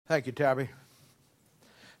Thank you, Tabby.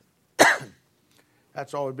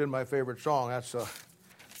 That's always been my favorite song. That's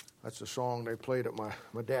the song they played at my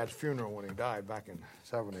dad's funeral when he died back in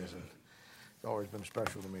the 70s, and it's always been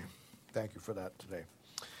special to me. Thank you for that today.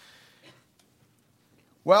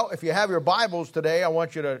 Well, if you have your Bibles today, I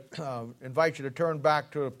want you to invite you to turn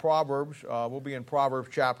back to Proverbs. We'll be in Proverbs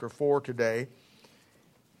chapter 4 today.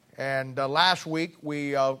 And last week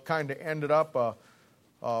we kind of ended up a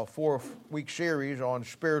 4-week series on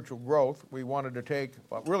spiritual growth. We wanted to take,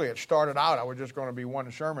 really it started out, I was just going to be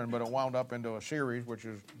one sermon, but it wound up into a series, which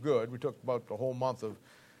is good. We took about the whole month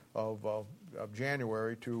of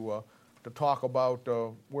January to talk about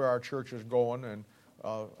where our church is going, and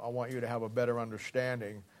I want you to have a better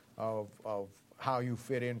understanding of how you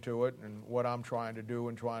fit into it and what I'm trying to do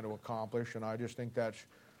and trying to accomplish, and I just think that's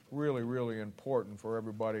really, really important for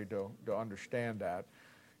everybody to understand that.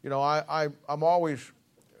 You know, I'm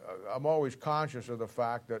always conscious of the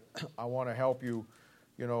fact that I want to help you,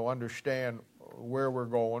 understand where we're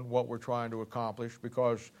going, what we're trying to accomplish,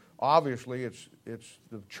 because obviously it's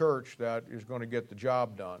the church that is going to get the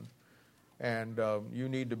job done, and you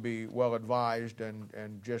need to be well advised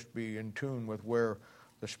and just be in tune with where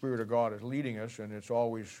the Spirit of God is leading us, and it's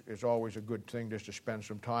always a good thing just to spend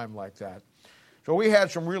some time like that. So we had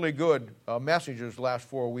some really good messages the last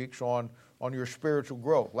 4 weeks on your spiritual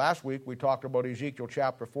growth. Last week we talked about Ezekiel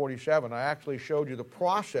chapter 47. I actually showed you the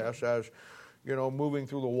process as, moving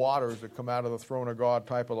through the waters that come out of the throne of God,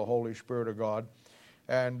 type of the Holy Spirit of God.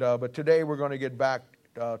 And but today we're going to get back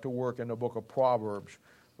to work in the book of Proverbs,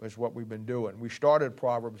 is what we've been doing. We started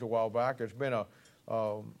Proverbs a while back. It's been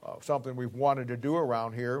something we've wanted to do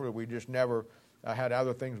around here, but we just never had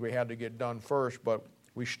other things we had to get done first. But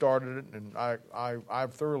we started it, and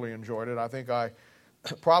I've thoroughly enjoyed it. I think I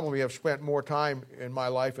probably have spent more time in my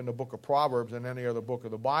life in the book of Proverbs than any other book of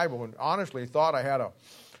the Bible, and honestly thought I had a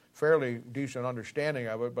fairly decent understanding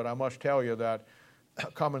of it, but I must tell you that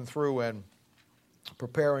coming through and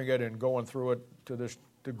preparing it and going through it to this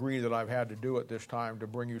degree that I've had to do it this time to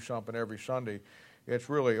bring you something every Sunday, it's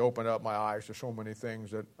really opened up my eyes to so many things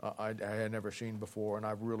that I had never seen before, and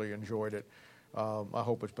I've really enjoyed it. I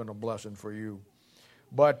hope it's been a blessing for you.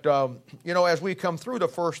 But, as we come through the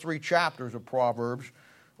first 3 chapters of Proverbs,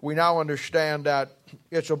 we now understand that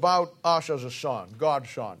it's about us as a son, God's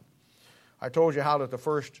son. I told you how that the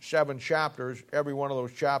first 7 chapters, every one of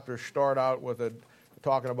those chapters start out with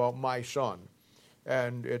talking about my son.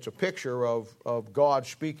 And it's a picture of God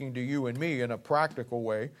speaking to you and me in a practical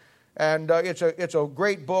way. And it's a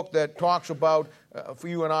great book that talks about, for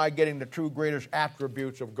you and I, getting the 2 greatest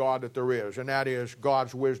attributes of God that there is, and that is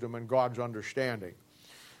God's wisdom and God's understanding.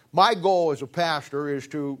 My goal as a pastor is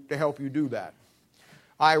to help you do that.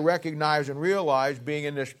 I recognize and realize, being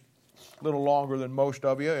in this a little longer than most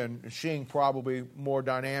of you and seeing probably more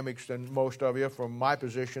dynamics than most of you from my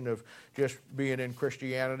position of just being in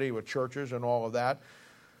Christianity with churches and all of that,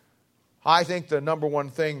 I think the number one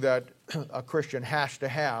thing that a Christian has to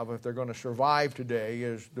have if they're going to survive today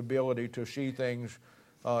is the ability to see things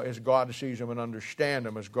as God sees them and understand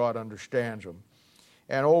them as God understands them.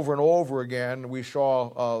 And over again, we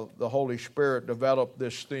saw the Holy Spirit develop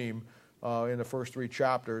this theme in the first 3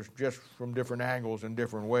 chapters just from different angles and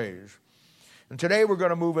different ways. And today we're going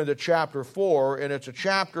to move into chapter 4, and it's a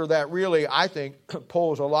chapter that really, I think,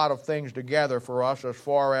 pulls a lot of things together for us as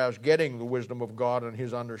far as getting the wisdom of God and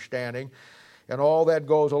His understanding and all that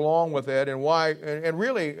goes along with it, and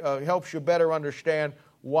really helps you better understand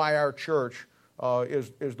why our church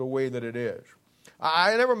is the way that it is.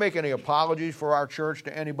 I never make any apologies for our church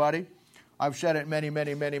to anybody. I've said it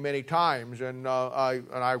many times, and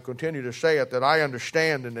I continue to say it, that I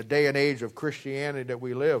understand in the day and age of Christianity that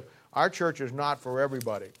we live, our church is not for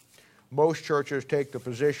everybody. Most churches take the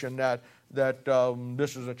position that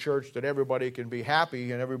this is a church that everybody can be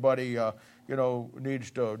happy and everybody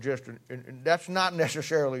needs to just. And that's not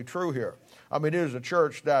necessarily true here. I mean, it is a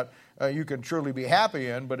church that you can truly be happy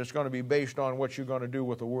in, but it's going to be based on what you're going to do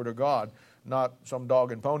with the Word of God. Not some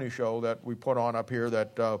dog and pony show that we put on up here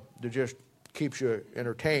that just keeps you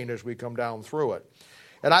entertained as we come down through it.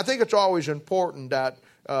 And I think it's always important that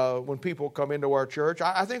when people come into our church,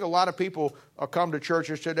 I think a lot of people come to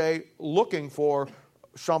churches today looking for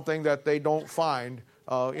something that they don't find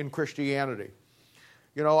in Christianity.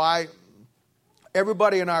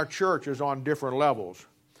 Everybody in our church is on different levels,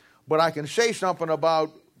 but I can say something about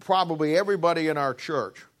probably everybody in our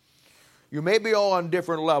church. You may be all on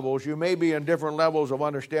different levels. You may be in different levels of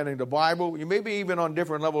understanding the Bible. You may be even on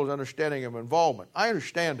different levels of understanding of involvement. I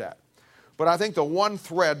understand that. But I think the one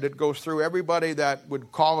thread that goes through everybody that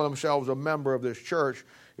would call themselves a member of this church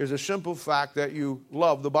is the simple fact that you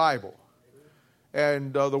love the Bible.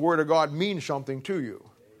 and the Word of God means something to you,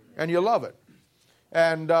 and you love it.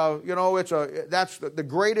 And, that's the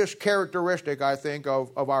greatest characteristic, I think,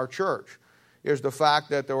 of our church, is the fact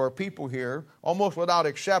that there are people here, almost without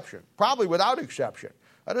exception, probably without exception.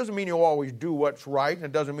 That doesn't mean you'll always do what's right, and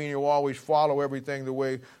it doesn't mean you'll always follow everything the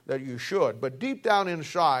way that you should. But deep down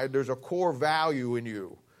inside, there's a core value in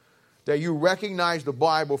you, that you recognize the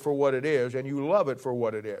Bible for what it is, and you love it for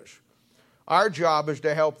what it is. Our job is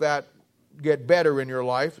to help that get better in your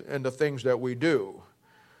life and the things that we do.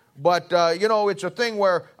 But, it's a thing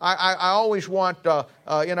where I always want,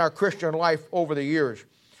 in our Christian life over the years,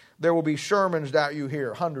 there will be sermons that you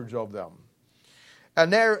hear, hundreds of them.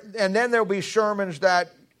 And then there'll be sermons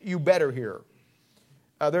that you better hear.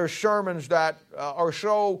 There's sermons that are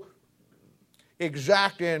so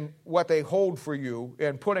exact in what they hold for you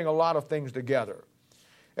and putting a lot of things together.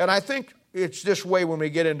 And I think it's this way when we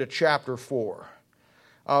get into chapter 4.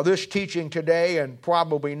 This teaching today and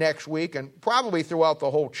probably next week and probably throughout the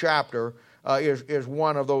whole chapter is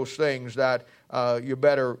one of those things that you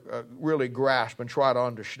better really grasp and try to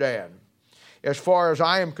understand. As far as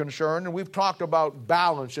I am concerned, and we've talked about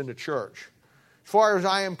balance in the church. As far as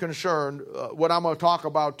I am concerned, what I'm going to talk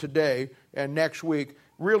about today and next week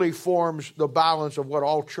really forms the balance of what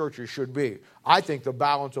all churches should be. I think the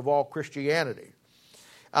balance of all Christianity.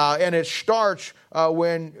 And it starts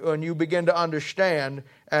when you begin to understand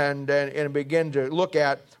and begin to look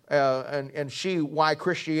at and see why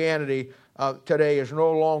Christianity today is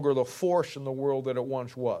no longer the force in the world that it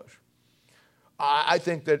once was. I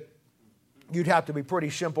think that you'd have to be pretty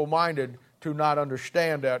simple-minded to not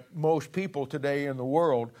understand that most people today in the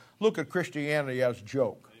world look at Christianity as a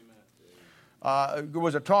joke. There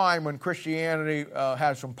was a time when Christianity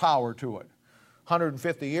had some power to it.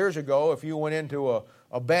 150 years ago, if you went into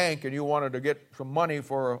a bank and you wanted to get some money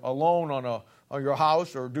for a loan on your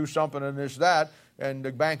house or do something and this, that, and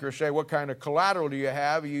the banker say, what kind of collateral do you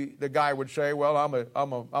have? The guy would say, well,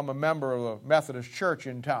 I'm a member of the Methodist church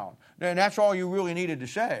in town. And that's all you really needed to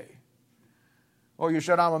say. Or you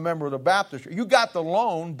said, I'm a member of the Baptist church. You got the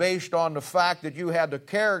loan based on the fact that you had the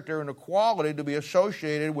character and the quality to be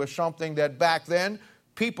associated with something that back then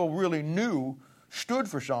people really knew stood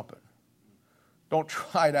for something. Don't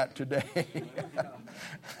try that today.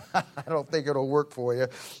 I don't think it'll work for you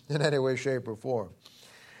in any way, shape, or form.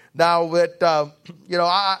 Now,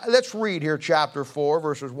 let's read here chapter 4,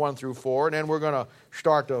 verses 1 through 4, and then we're going to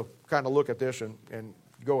start to kind of look at this and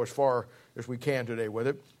go as far as we can today with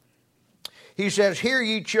it. He says, hear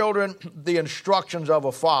ye children the instructions of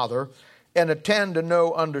a father, and attend to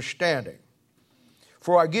no understanding.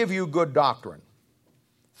 For I give you good doctrine.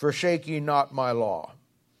 Forsake ye not my law.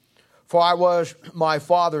 For I was my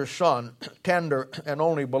father's son, tender and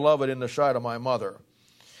only beloved in the sight of my mother.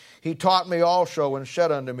 He taught me also and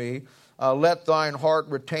said unto me, let thine heart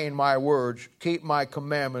retain my words, keep my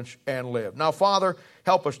commandments, and live. Now, Father,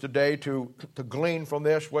 help us today to glean from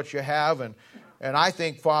this what you have, and I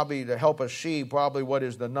think probably to help us see probably what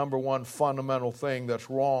is the number one fundamental thing that's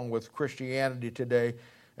wrong with Christianity today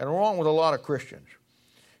and wrong with a lot of Christians.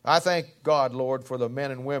 I thank God, Lord, for the men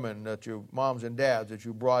and women, that you, moms and dads, that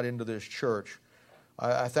you brought into this church.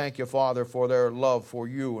 I thank you, Father, for their love for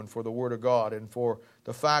you and for the Word of God and for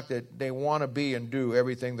the fact that they want to be and do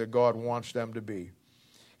everything that God wants them to be.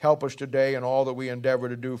 Help us today in all that we endeavor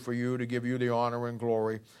to do for you, to give you the honor and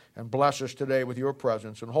glory. And bless us today with your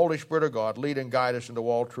presence. And Holy Spirit of God, lead and guide us into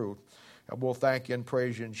all truth. And we'll thank you and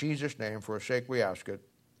praise you in Jesus' name. For his sake we ask it.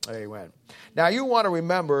 Amen. Now you want to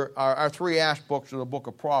remember our three Ask books of the book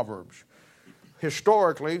of Proverbs.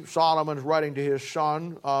 Historically, Solomon's writing to his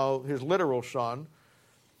son, his literal son.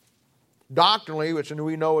 Doctrinally,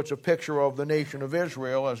 we know it's a picture of the nation of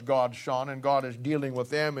Israel as God's son, and God is dealing with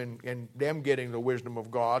them and them getting the wisdom of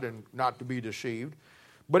God and not to be deceived.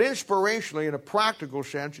 But inspirationally, in a practical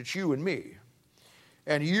sense, it's you and me.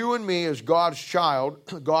 And you and me as God's child,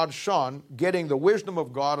 God's son, getting the wisdom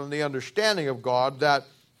of God and the understanding of God that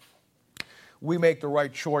we make the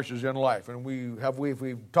right choices in life. And if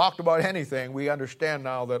we've talked about anything, we understand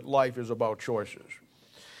now that life is about choices.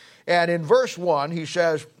 And in verse 1, he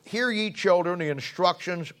says, hear ye children the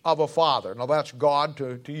instructions of a father. Now that's God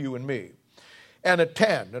to you and me. And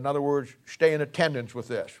attend. In other words, stay in attendance with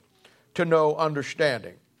this. To know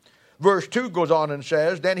understanding. Verse 2 goes on and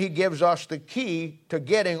says, then he gives us the key to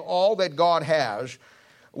getting all that God has,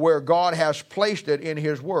 where God has placed it in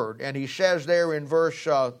his word. And he says there in verse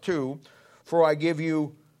 2, for I give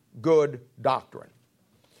you good doctrine.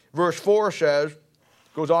 Verse 4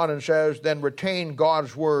 goes on and says, then retain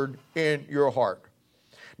God's word in your heart.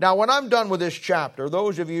 Now, when I'm done with this chapter,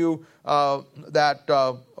 those of you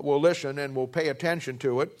that will listen and will pay attention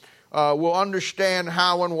to it, will understand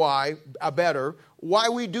how and why better, why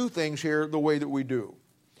we do things here the way that we do.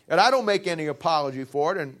 And I don't make any apology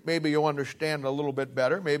for it, and maybe you'll understand a little bit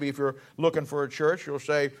better. Maybe if you're looking for a church, you'll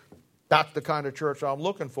say, that's the kind of church I'm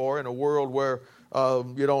looking for in a world where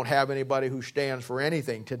you don't have anybody who stands for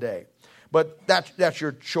anything today. But that's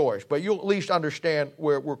your choice. But you'll at least understand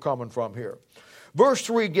where we're coming from here. Verse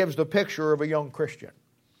 3 gives the picture of a young Christian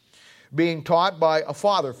being taught by a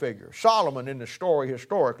father figure. Solomon in the story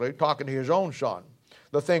historically, talking to his own son,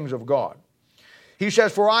 the things of God. He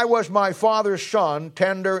says, for I was my father's son,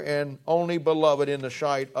 tender and only beloved in the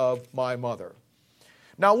sight of my mother.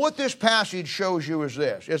 Now what this passage shows you is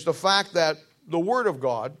this. It's the fact that the Word of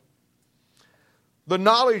God, the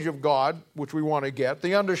knowledge of God, which we want to get,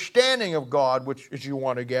 the understanding of God, which you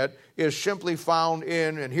want to get, is simply found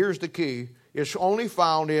in, and here's the key, it's only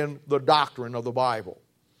found in the doctrine of the Bible.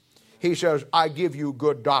 He says, I give you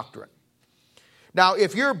good doctrine. Now,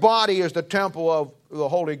 if your body is the temple of the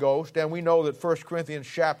Holy Ghost, and we know that 1 Corinthians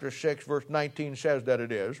chapter 6, verse 19 says that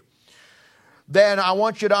it is, then I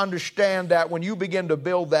want you to understand that when you begin to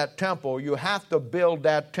build that temple, you have to build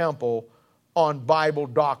that temple on Bible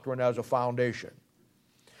doctrine as a foundation.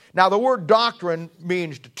 Now, the word doctrine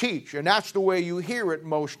means to teach, and that's the way you hear it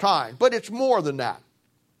most times, but it's more than that.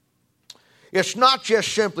 It's not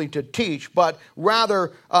just simply to teach, but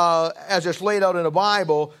rather, as it's laid out in the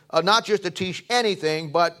Bible, not just to teach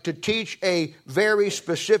anything, but to teach a very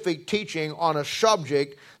specific teaching on a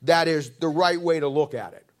subject that is the right way to look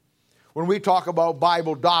at it. When we talk about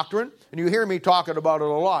Bible doctrine, and you hear me talking about it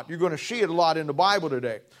a lot, you're going to see it a lot in the Bible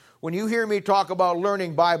today. When you hear me talk about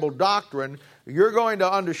learning Bible doctrine, you're going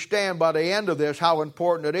to understand by the end of this how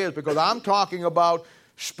important it is, because I'm talking about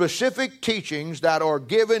specific teachings that are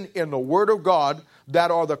given in the Word of God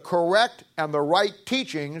that are the correct and the right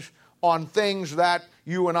teachings on things that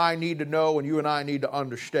you and I need to know and you and I need to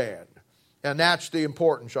understand. And that's the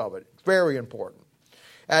importance of it. It's very important.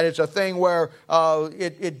 And it's a thing where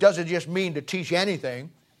it doesn't just mean to teach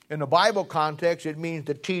anything. In the Bible context, it means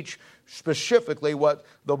to teach specifically what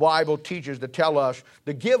the Bible teaches to tell us,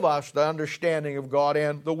 to give us the understanding of God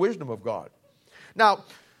and the wisdom of God. Now,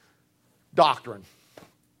 doctrine.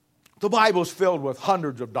 The Bible is filled with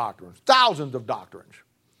hundreds of doctrines, thousands of doctrines,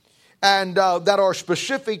 and that are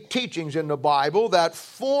specific teachings in the Bible that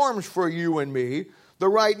forms for you and me the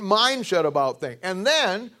right mindset about things. And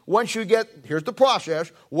then, once you get, here's the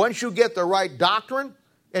process, once you get the right doctrine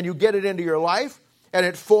and you get it into your life and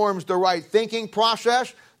it forms the right thinking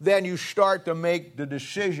process, then you start to make the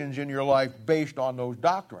decisions in your life based on those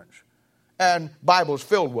doctrines. And the Bible is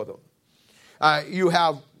filled with them. You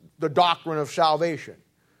have the doctrine of salvation.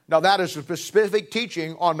 Now that is a specific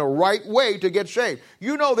teaching on the right way to get saved.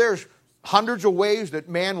 You know there's hundreds of ways that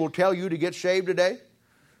man will tell you to get saved today.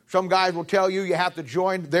 Some guys will tell you have to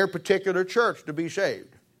join their particular church to be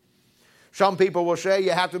saved. Some people will say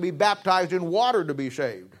you have to be baptized in water to be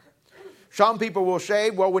saved. Some people will say,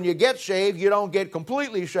 well, when you get saved, you don't get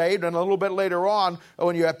completely saved, and a little bit later on,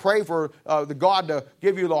 when you pray for the God to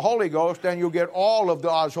give you the Holy Ghost, then you'll get all of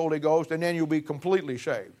God's Holy Ghost, and then you'll be completely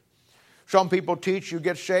saved. Some people teach you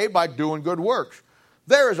get saved by doing good works.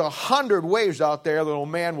 There is 100 ways out there that a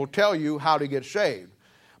man will tell you how to get saved.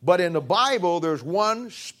 But in the Bible, there's one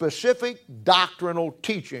specific doctrinal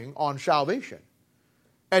teaching on salvation.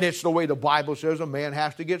 And it's the way the Bible says a man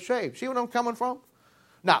has to get saved. See what I'm coming from?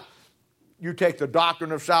 Now, you take the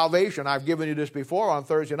doctrine of salvation. I've given you this before on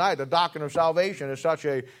Thursday night. The doctrine of salvation is such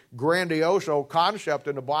a grandiose concept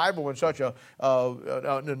in the Bible and such an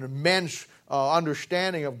immense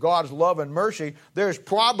understanding of God's love and mercy. There's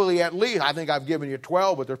probably at least, I think I've given you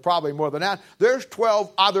 12, but there's probably more than that. There's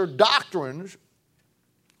 12 other doctrines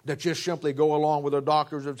that just simply go along with the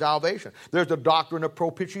doctrines of salvation. There's the doctrine of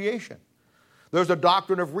propitiation. There's a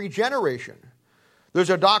doctrine of regeneration. There's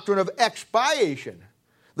a doctrine of expiation.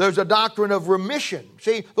 There's a doctrine of remission.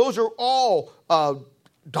 See, those are all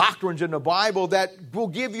doctrines in the Bible that will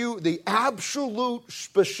give you the absolute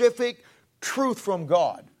specific truth from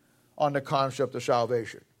God on the concept of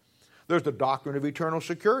salvation. There's the doctrine of eternal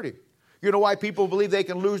security. You know why people believe they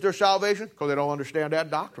can lose their salvation? Because they don't understand that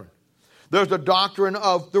doctrine. There's the doctrine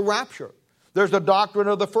of the rapture. There's the doctrine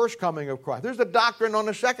of the first coming of Christ. There's the doctrine on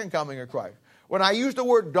the second coming of Christ. When I use the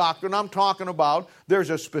word doctrine, I'm talking about there's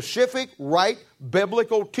a specific, right,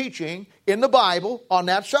 biblical teaching in the Bible on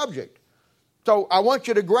that subject. So I want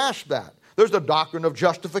you to grasp that. There's the doctrine of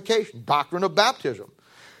justification, doctrine of baptism.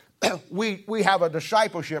 We have a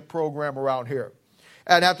discipleship program around here.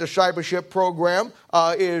 And that discipleship program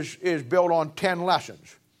is built on 10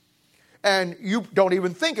 lessons. And you don't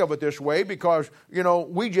even think of it this way because,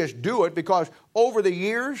 we just do it because over the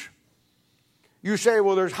years, You say,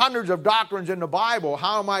 well, there's hundreds of doctrines in the Bible.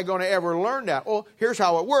 How am I going to ever learn that? Well, here's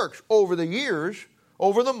how it works. Over the years,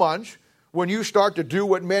 over the months, when you start to do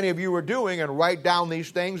what many of you are doing and write down these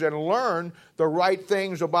things and learn the right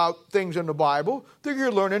things about things in the Bible, then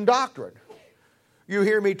you're learning doctrine. You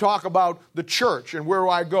hear me talk about the church and where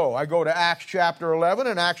I go. I go to Acts chapter 11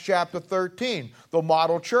 and Acts chapter 13, the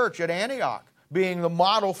model church at Antioch, being the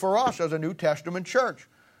model for us as a New Testament church.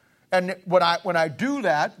 And when I do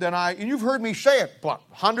that, then and you've heard me say it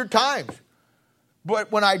 100 times, but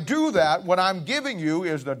when I do that, what I'm giving you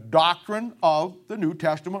is the doctrine of the New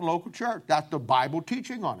Testament local church. That's the Bible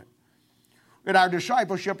teaching on it. In our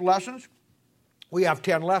discipleship lessons, we have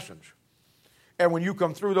 10 lessons. And when you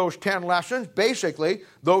come through those 10 lessons, basically,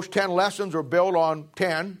 those 10 lessons are built on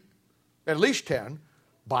 10, at least 10,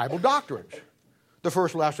 Bible doctrines. The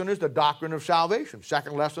first lesson is the doctrine of salvation.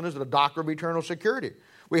 Second lesson is the doctrine of eternal security.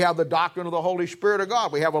 We have the doctrine of the Holy Spirit of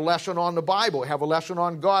God. We have a lesson on the Bible. We have a lesson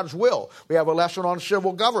on God's will. We have a lesson on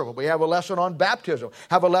civil government. We have a lesson on baptism.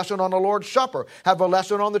 Have a lesson on the Lord's Supper. Have a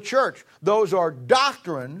lesson on the church. Those are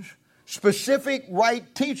doctrines, specific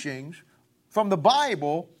right teachings from the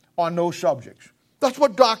Bible on those subjects. That's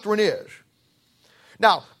what doctrine is.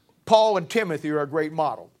 Now, Paul and Timothy are a great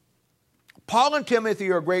model. Paul and Timothy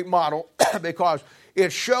are a great model because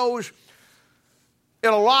it shows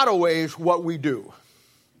in a lot of ways what we do.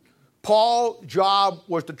 Paul's job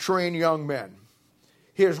was to train young men.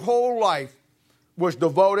 His whole life was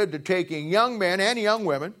devoted to taking young men and young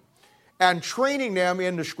women and training them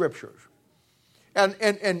in the Scriptures. And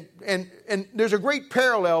there's a great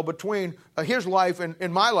parallel between his life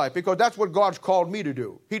and my life, because that's what God's called me to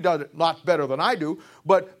do. He does it not better than I do,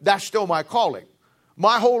 but that's still my calling.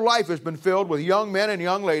 My whole life has been filled with young men and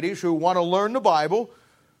young ladies who want to learn the Bible,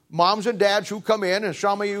 moms and dads who come in, and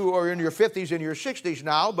some of you are in your 50s and your 60s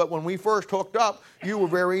now, but when we first hooked up, you were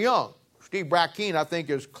very young. Steve Brackeen, I think,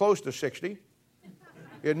 is close to 60,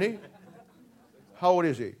 isn't he? How old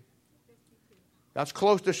is he? That's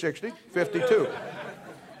close to 60, 52.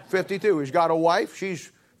 52. He's got a wife.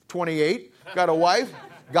 She's 28. Got a wife.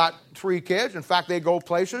 Got 3 kids. In fact, they go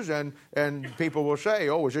places and people will say,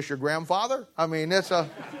 oh, is this your grandfather? I mean, it's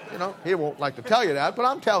he won't like to tell you that, but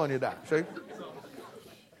I'm telling you that, see?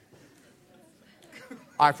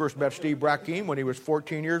 I first met Steve Brackeen when he was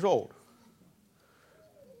 14 years old.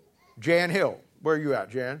 Jan Hill. Where are you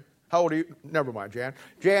at, Jan? How old are you? Never mind, Jan.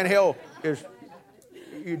 Jan Hill is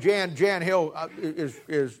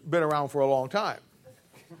been around for a long time.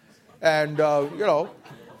 And,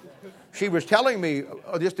 she was telling me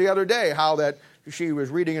just the other day how that she was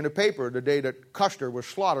reading in the paper the day that Custer was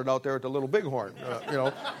slaughtered out there at the Little Bighorn,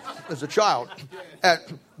 as a child.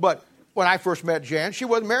 But when I first met Jan, she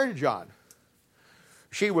wasn't married to John.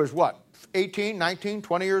 She was, 18, 19,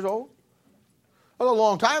 20 years old? That was a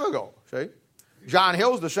long time ago, see? John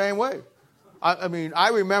Hill's the same way. I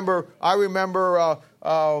remember him,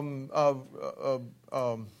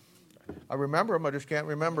 I just can't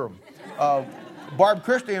remember him. Barb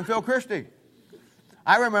Christie and Phil Christie.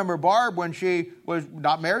 I remember Barb when she was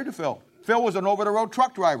not married to Phil. Phil was an over-the-road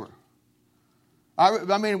truck driver.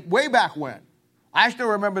 Way back when. I still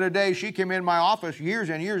remember the day she came in my office years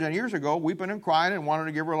and years and years ago, weeping and crying and wanted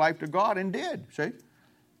to give her life to God, and did, see?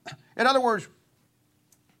 In other words,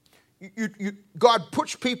 God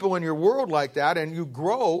puts people in your world like that, and you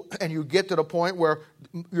grow and you get to the point where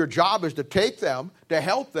your job is to take them, to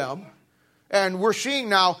help them. And we're seeing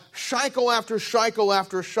now cycle after cycle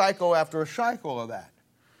after cycle after cycle of that.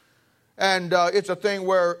 And it's a thing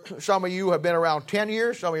where some of you have been around 10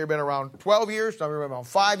 years, some of you have been around 12 years, some of you have been around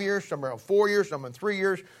 5 years, some around 4 years, some in 3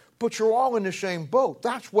 years, but you're all in the same boat.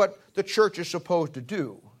 That's what the church is supposed to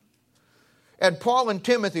do. And Paul and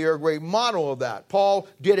Timothy are a great model of that. Paul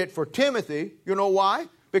did it for Timothy. You know why?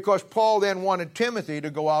 Because Paul then wanted Timothy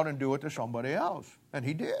to go out and do it to somebody else. And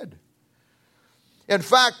he did. In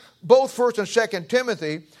fact, both 1st and 2nd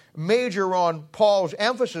Timothy major on Paul's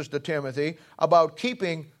emphasis to Timothy about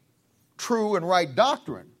keeping true and right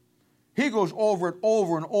doctrine. He goes over it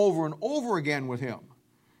over and over and over again with him.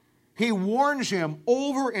 He warns him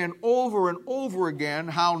over and over and over again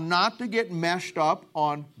how not to get messed up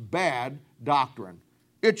on bad doctrine.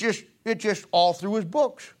 It's just all through his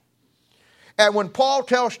books. And when Paul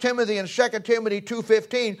tells Timothy in 2 Timothy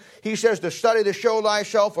 2:15, he says to study to show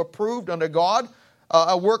thyself approved unto God,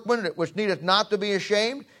 a workman which needeth not to be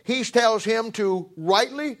ashamed. He tells him to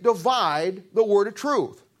rightly divide the word of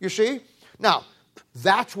truth. You see? Now,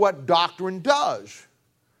 that's what doctrine does.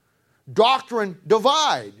 Doctrine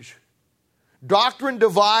divides. Doctrine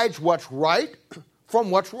divides what's right from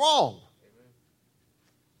what's wrong.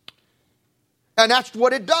 And that's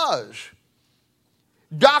what it does.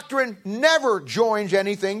 Doctrine never joins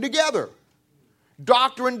anything together.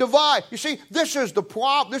 Doctrine divides. You see, this is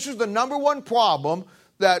the number one problem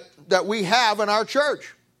that we have in our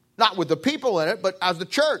church. Not with the people in it, but as the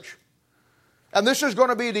church. And this is going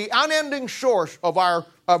to be the unending source of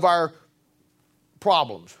our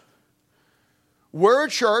problems. We're a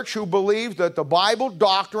church who believes that the Bible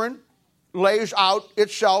doctrine lays out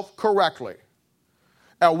itself correctly.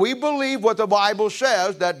 And we believe what the Bible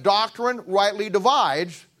says, that doctrine rightly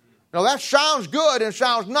divides. Now that sounds good and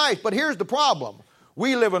sounds nice, but here's the problem.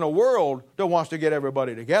 We live in a world that wants to get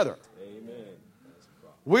everybody together. Amen.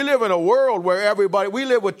 We live in a world where we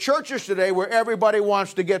live with churches today where everybody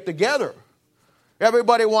wants to get together.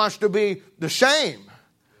 Everybody wants to be the same.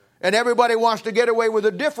 And everybody wants to get away with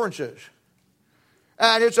the differences.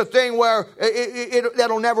 And it's a thing where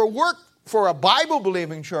that'll never work for a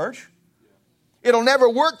Bible-believing church. It'll never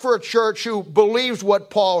work for a church who believes what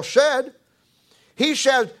Paul said. He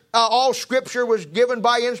said all Scripture was given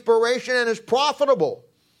by inspiration and is profitable.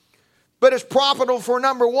 But it's profitable for,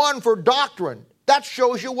 number one, for doctrine. That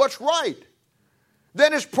shows you what's right.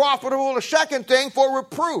 Then it's profitable, the second thing, for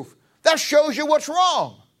reproof. That shows you what's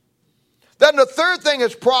wrong. Then the third thing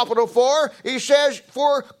it's profitable for, he says,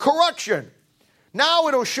 for correction. Now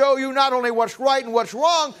it'll show you not only what's right and what's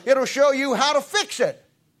wrong, it'll show you how to fix it.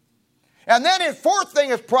 And then the fourth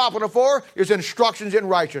thing it's profitable for is instructions in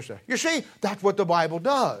righteousness. You see, that's what the Bible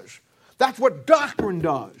does. That's what doctrine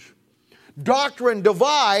does. Doctrine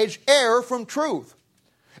divides error from truth.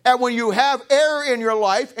 And when you have error in your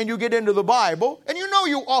life and you get into the Bible, and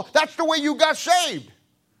that's the way you got saved.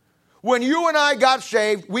 When you and I got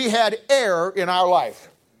saved, we had error in our life.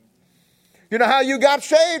 You know how you got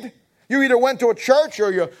saved? You either went to a church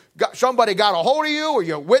or somebody got a hold of you,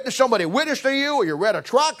 or somebody witnessed to you, or you read a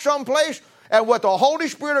tract someplace. And what the Holy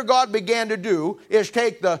Spirit of God began to do is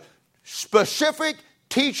take the specific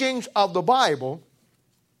teachings of the Bible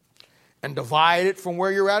and divide it from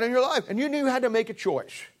where you're at in your life. And you knew you had to make a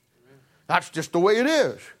choice. That's just the way it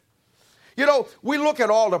is. You know, we look at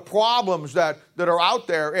all the problems that are out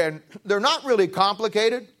there, and they're not really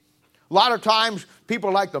complicated. A lot of times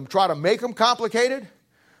people like them try to make them complicated.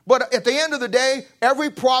 But at the end of the day, every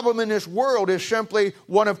problem in this world is simply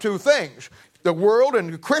one of two things. The world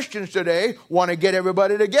and Christians today want to get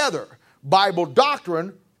everybody together. Bible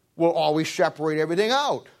doctrine will always separate everything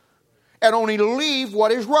out and only leave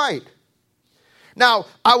what is right. Now,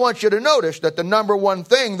 I want you to notice that the number one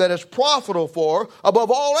thing that is profitable for,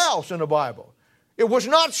 above all else in the Bible, it was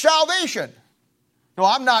not salvation. No,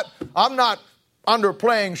 I'm not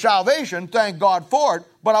underplaying salvation, thank God for it,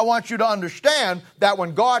 but I want you to understand that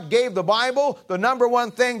when God gave the Bible, the number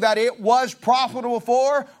one thing that it was profitable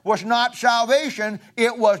for was not salvation,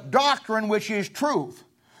 it was doctrine, which is truth.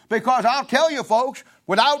 Because I'll tell you folks,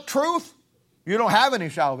 without truth, you don't have any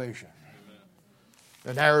salvation. Amen.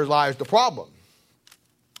 And there lies the problem.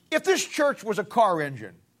 If this church was a car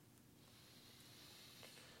engine,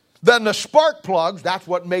 then the spark plugs, that's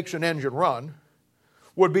what makes an engine run,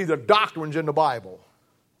 would be the doctrines in the Bible.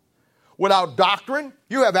 Without doctrine,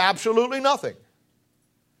 you have absolutely nothing.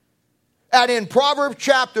 And in Proverbs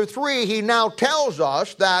chapter 3, he now tells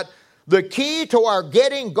us that the key to our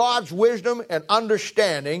getting God's wisdom and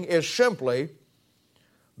understanding is simply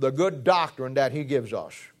the good doctrine that he gives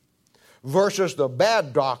us versus the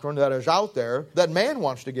bad doctrine that is out there that man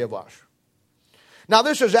wants to give us. Now,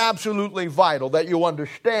 this is absolutely vital that you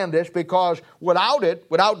understand this, because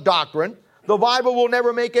without doctrine, the Bible will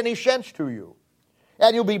never make any sense to you.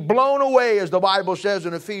 And you'll be blown away, as the Bible says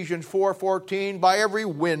in Ephesians 4:14, by every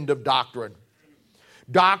wind of doctrine.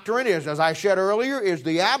 Doctrine is, as I said earlier, is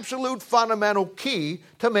the absolute fundamental key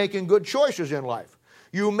to making good choices in life.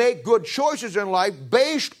 You make good choices in life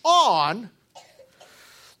based on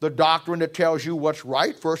the doctrine that tells you what's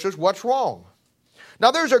right versus what's wrong. Now,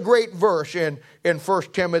 there's a great verse in 1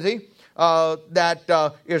 Timothy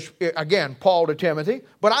that is, again, Paul to Timothy.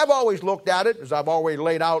 But I've always looked at it, as I've always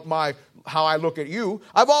laid out how I look at you,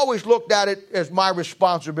 I've always looked at it as my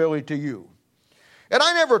responsibility to you. And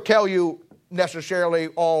I never tell you necessarily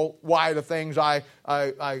all why the things I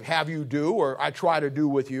have you do or I try to do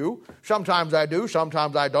with you. Sometimes I do,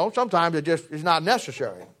 sometimes I don't. Sometimes it just is not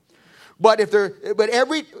necessary. But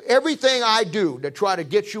everything I do to try to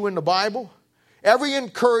get you in the Bible, every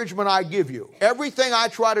encouragement I give you, everything I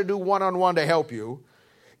try to do one-on-one to help you,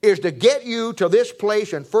 is to get you to this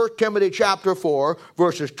place in 1 Timothy chapter 4,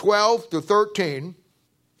 verses 12 to 13,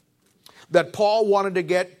 that Paul wanted to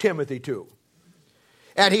get Timothy to.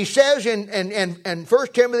 And he says in 1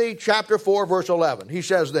 Timothy chapter 4, verse 11, he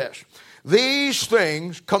says this: "These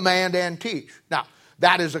things command and teach." Now,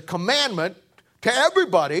 that is a commandment to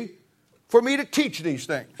everybody for me to teach these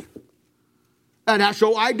things. And that's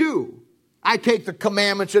so I do. I take the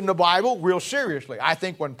commandments in the Bible real seriously. I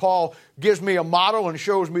think when Paul gives me a model and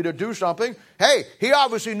shows me to do something, hey, he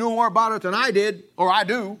obviously knew more about it than I did, or I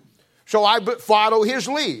do, so I follow his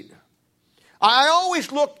lead. I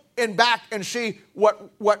always look back and see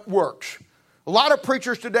what works. A lot of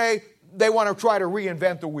preachers today, they want to try to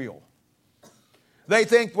reinvent the wheel. They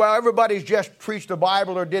think, well, everybody's just preached the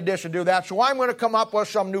Bible or did this and do that, so I'm going to come up with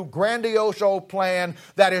some new grandiose old plan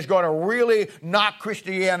that is going to really knock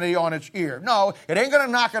Christianity on its ear. No, it ain't going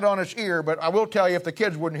to knock it on its ear, but I will tell you, if the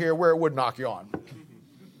kids wouldn't hear, where it would knock you on.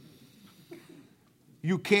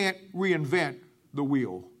 You can't reinvent the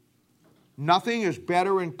wheel. Nothing is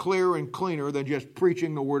better and clearer and cleaner than just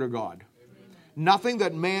preaching the Word of God. Nothing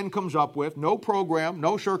that man comes up with, no program,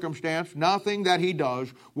 no circumstance, nothing that he does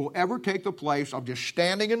will ever take the place of just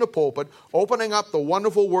standing in the pulpit, opening up the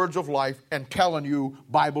wonderful words of life and telling you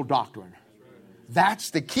Bible doctrine.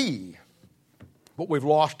 That's the key. But we've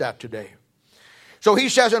lost that today. So he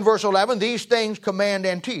says in verse 11, these things command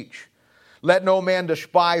and teach. Let no man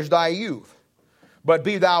despise thy youth. But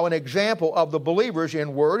be thou an example of the believers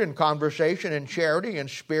in word, in conversation, in charity, in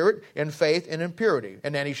spirit, in faith, and in purity.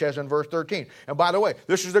 And then he says in verse 13, and by the way,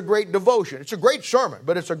 this is a great devotion. It's a great sermon,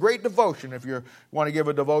 but it's a great devotion if you want to give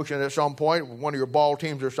a devotion at some point, one of your ball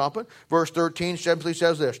teams or something. Verse 13 simply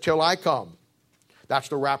says this, till I come. That's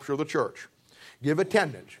the rapture of the church. Give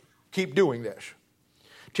attendance. Keep doing this.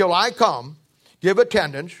 Till I come, give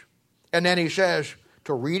attendance. And then he says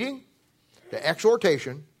to reading, to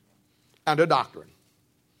exhortation, and to doctrine.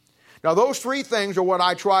 Now those three things are what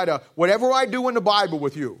I try to, whatever I do in the Bible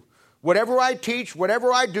with you, whatever I teach,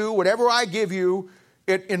 whatever I do, whatever I give you,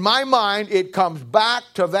 in my mind, it comes back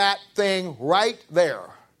to that thing right there.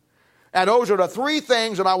 And those are the three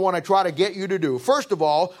things that I want to try to get you to do. First of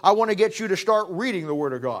all, I want to get you to start reading the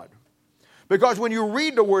Word of God. Because when you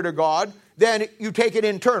read the Word of God, then you take it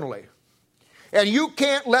internally. And you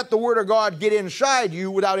can't let the Word of God get inside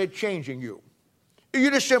you without it changing you. You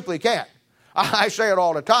just simply can't. I say it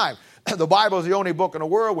all the time. The Bible is the only book in the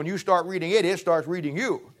world. When you start reading it, it starts reading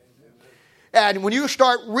you. And when you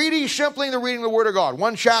start reading the Word of God,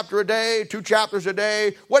 1 chapter a day, 2 chapters a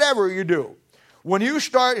day, whatever you do. When you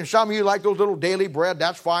start, and some of you like those little daily bread,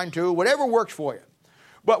 that's fine too, whatever works for you.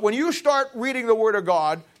 But when you start reading the Word of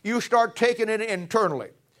God, you start taking it internally.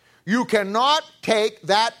 You cannot take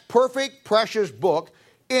that perfect, precious book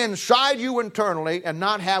inside you internally and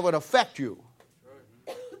not have it affect you.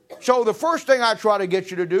 So the first thing I try to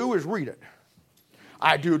get you to do is read it.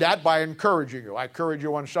 I do that by encouraging you. I encourage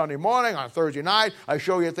you on Sunday morning, on Thursday night. I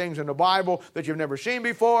show you things in the Bible that you've never seen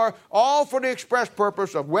before, all for the express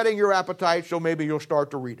purpose of whetting your appetite so maybe you'll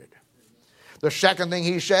start to read it. The second thing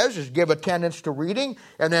he says is give attendance to reading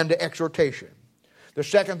and then to exhortation. The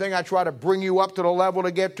second thing I try to bring you up to the level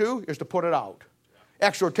to get to is to put it out.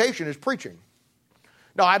 Exhortation is preaching.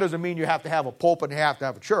 Now, that doesn't mean you have to have a pulpit and you have to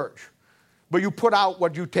have a church. But you put out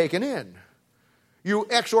what you've taken in.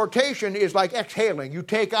 Exhortation is like exhaling. You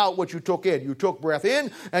take out what you took in. You took breath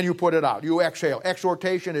in and you put it out. You exhale.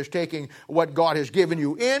 Exhortation is taking what God has given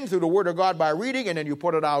you in through the Word of God by reading, and then you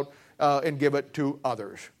put it out and give it to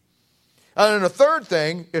others. And then the third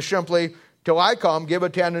thing is simply, till I come, give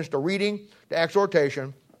attendance to reading, to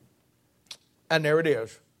exhortation, and there it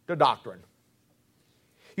is, to doctrine.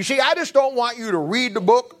 You see, I just don't want you to read the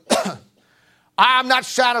book. I'm not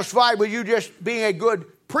satisfied with you just being a good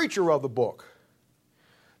preacher of the book.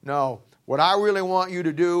 No, what I really want you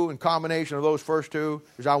to do in combination of those first two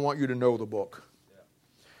is I want you to know the book.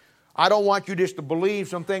 I don't want you just to believe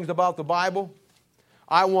some things about the Bible.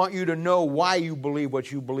 I want you to know why you believe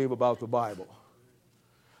what you believe about the Bible.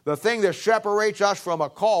 The thing that separates us from a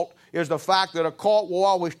cult is the fact that a cult will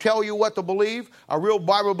always tell you what to believe, a real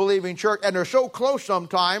Bible-believing church, and they're so close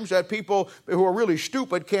sometimes that people who are really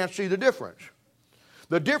stupid can't see the difference.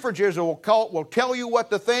 The difference is a cult will tell you what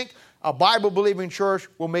to think. A Bible-believing church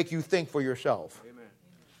will make you think for yourself. Amen.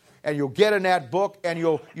 And you'll get in that book and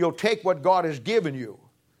you'll take what God has given you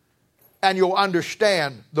and you'll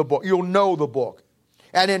understand the book. You'll know the book.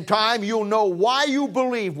 And in time, you'll know why you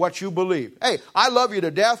believe what you believe. Hey, I love you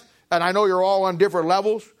to death, and I know you're all on different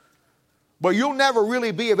levels, but you'll never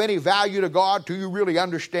really be of any value to God till you really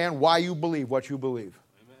understand why you believe what you believe.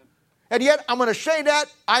 Amen. And yet, I'm going to say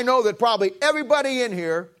that. I know that probably everybody in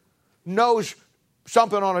here knows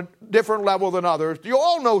something on a different level than others. You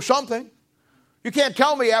all know something. You can't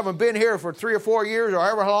tell me you haven't been here for 3 or 4 years or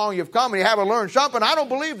however long you've come and you haven't learned something. I don't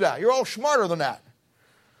believe that. You're all smarter than that.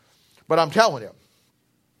 But I'm telling you,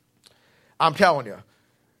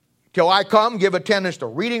 till I come, give attendance to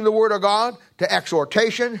reading the Word of God, to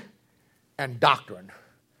exhortation and doctrine.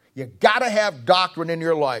 You got to have doctrine in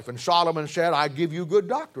your life. And Solomon said, I give you good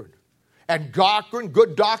doctrine. And doctrine,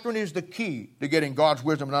 good doctrine is the key to getting God's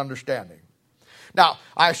wisdom and understanding. Now,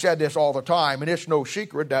 I said this all the time, and it's no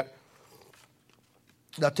secret that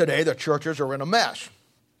today the churches are in a mess.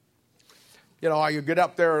 You know, you get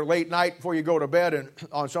up there late night before you go to bed, and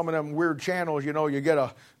on some of them weird channels, you know, you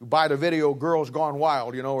buy the video Girls Gone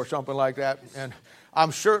Wild, you know, or something like that. And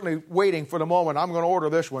I'm certainly waiting for the moment. I'm going to order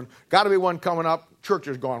this one. Got to be one coming up,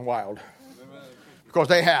 Churches Gone Wild. Because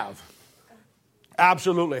they have.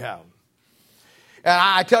 Absolutely have. And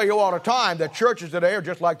I tell you all the time that churches today are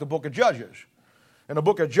just like the book of Judges. And the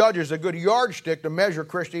book of Judges is a good yardstick to measure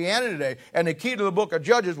Christianity today. And the key to the book of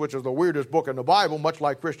Judges, which is the weirdest book in the Bible, much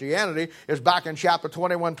like Christianity, is back in chapter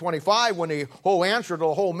 21, 25, when the whole answer to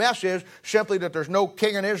the whole mess is simply that there's no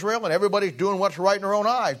king in Israel and everybody's doing what's right in their own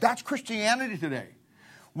eyes. That's Christianity today.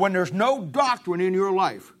 When there's no doctrine in your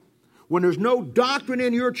life, when there's no doctrine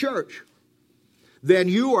in your church, then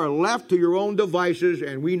you are left to your own devices,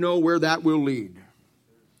 and we know where that will lead.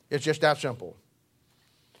 It's just that simple.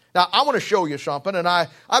 Now, I want to show you something, and I've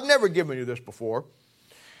never given you this before,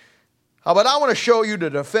 but I want to show you the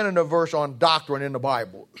definitive verse on doctrine in the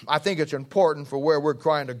Bible. I think it's important for where we're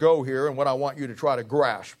trying to go here and what I want you to try to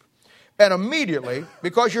grasp. And immediately,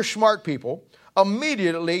 because you're smart people,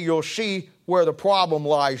 immediately you'll see where the problem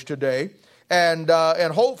lies today, and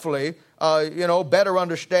hopefully, better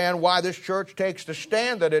understand why this church takes the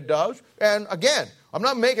stand that it does. And again, I'm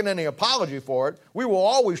not making any apology for it. We will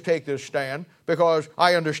always take this stand because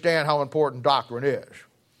I understand how important doctrine is.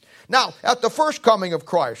 Now, at the first coming of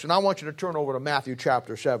Christ, and I want you to turn over to Matthew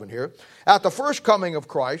chapter 7 here. At the first coming of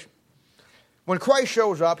Christ, when Christ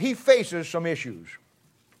shows up, he faces some issues.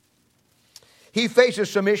 He faces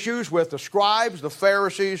some issues with the scribes, the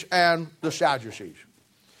Pharisees, and the Sadducees.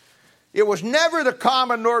 It was never the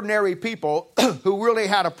common, ordinary people who really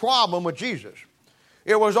had a problem with Jesus.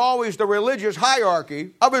 It was always the religious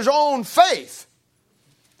hierarchy of his own faith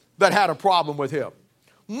that had a problem with him.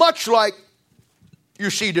 Much like you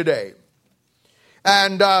see today.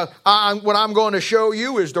 And what I'm going to show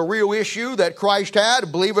you is the real issue that Christ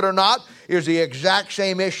had, believe it or not, is the exact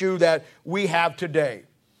same issue that we have today.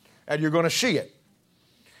 And you're going to see it.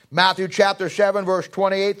 Matthew chapter 7, verse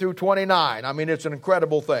 28 through 29. I mean, it's an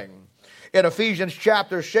incredible thing. In Ephesians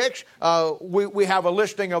chapter 6, we have a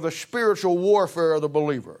listing of the spiritual warfare of the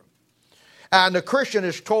believer. And the Christian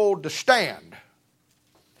is told to stand.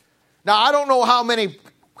 Now, I don't know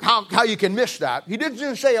how you can miss that. He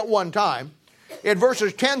didn't say it one time. In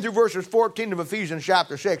verses 10 through verses 14 of Ephesians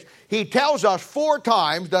chapter 6, he tells us 4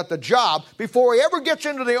 times that the job, before he ever gets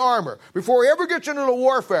into the armor, before he ever gets into the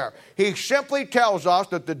warfare, he simply tells us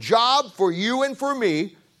that the job for you and for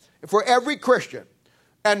me, for every Christian,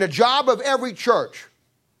 and the job of every church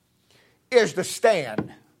is to stand.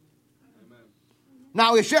 Amen.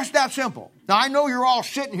 Now, it's just that simple. Now, I know you're all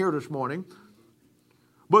sitting here this morning,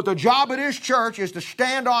 but the job of this church is to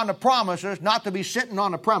stand on the promises, not to be sitting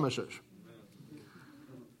on the premises. Amen.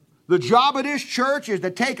 The job of this church is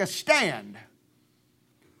to take a stand.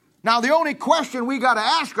 Now, the only question we got to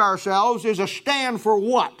ask ourselves is a stand for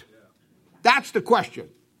what? That's the question.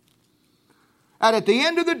 And at the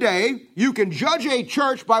end of the day, you can judge a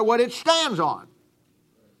church by what it stands on.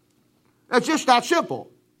 It's just that simple.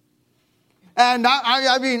 And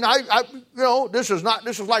this is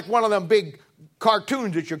like one of them big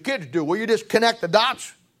cartoons that your kids do, where you just connect the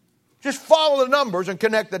dots. Just follow the numbers and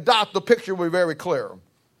connect the dots. The picture will be very clear.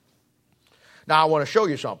 Now I want to show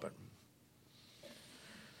you something.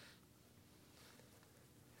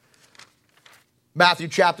 Matthew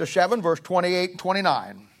chapter 7, verse 28 and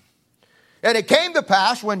 29. And it came to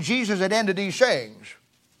pass when Jesus had ended these sayings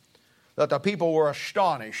that the people were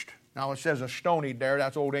astonished. Now it says astonied there.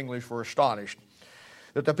 That's Old English for astonished.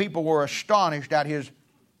 That the people were astonished at his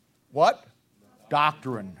what?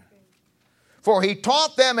 Doctrine. For he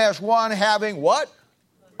taught them as one having what?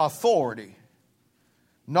 Authority.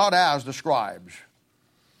 Not as the scribes.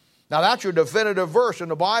 Now that's your definitive verse in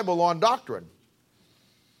the Bible on doctrine.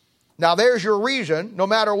 Now there's your reason, no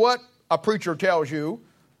matter what a preacher tells you,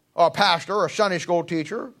 or a pastor, or a Sunday school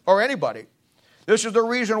teacher, or anybody. This is the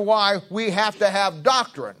reason why we have to have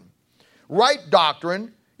doctrine. Right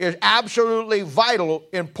doctrine is absolutely vital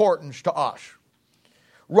importance to us.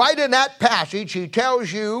 Right in that passage, he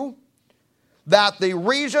tells you that the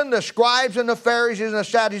reason the scribes and the Pharisees and the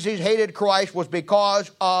Sadducees hated Christ was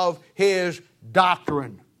because of his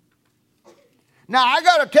doctrine. Now, I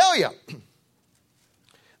got to tell you,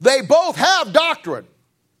 they both have doctrine.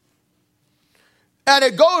 And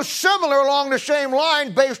it goes similar along the same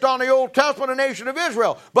line based on the Old Testament and nation of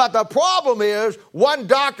Israel. But the problem is one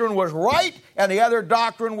doctrine was right and the other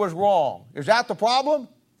doctrine was wrong. Is that the problem?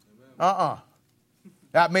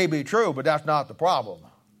 That may be true, but that's not the problem.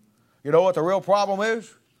 You know what the real problem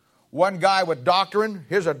is? One guy with doctrine,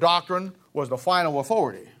 his doctrine was the final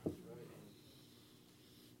authority.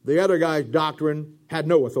 The other guy's doctrine had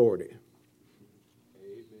no authority.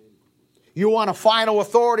 You want a final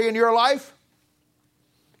authority in your life?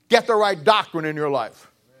 Get the right doctrine in your life.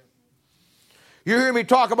 You hear me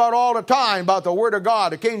talk about all the time about the Word of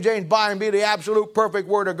God. The King James Bible be the absolute perfect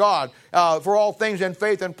Word of God for all things in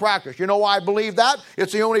faith and practice. You know why I believe that?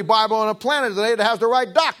 It's the only Bible on the planet today that has the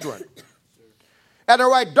right doctrine. And the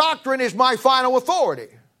right doctrine is my final authority.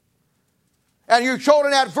 And you showed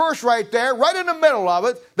in that verse right there, right in the middle of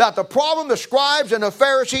it, that the problem the scribes and the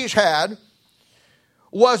Pharisees had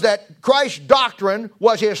was that Christ's doctrine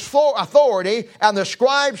was his authority, and the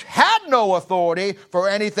scribes had no authority for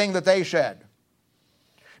anything that they said.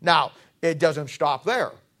 Now, it doesn't stop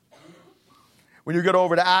there. When you get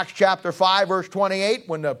over to Acts chapter 5, verse 28,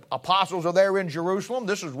 when the apostles are there in Jerusalem,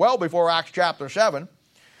 this is well before Acts chapter 7,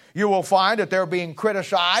 you will find that they're being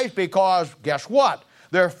criticized because, guess what?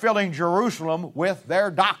 They're filling Jerusalem with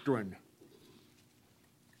their doctrine.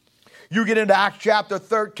 You get into Acts chapter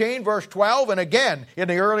 13, verse 12, and again, in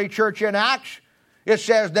the early church in Acts, it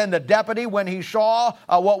says, then the deputy, when he saw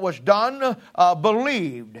what was done,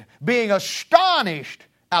 believed, being astonished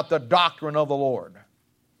at the doctrine of the Lord.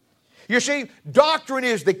 You see, doctrine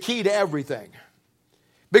is the key to everything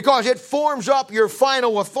because it forms up your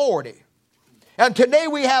final authority. And today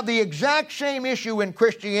we have the exact same issue in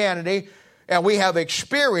Christianity, and we have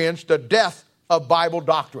experienced the death of Bible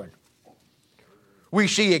doctrine. We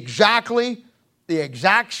see the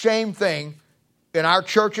exact same thing in our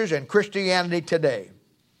churches and Christianity today.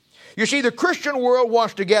 You see, the Christian world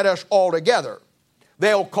wants to get us all together.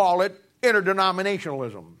 They'll call it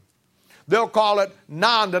interdenominationalism. They'll call it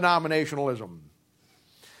non-denominationalism.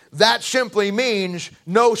 That simply means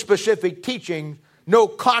no specific teaching, no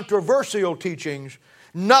controversial teachings,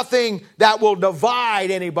 nothing that will divide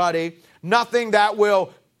anybody, nothing that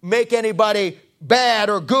will make anybody bad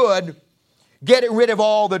or good. Get rid of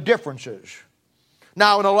all the differences.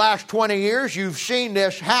 Now, in the last 20 years, you've seen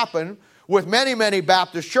this happen with many, many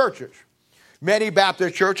Baptist churches. Many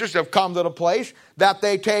Baptist churches have come to the place that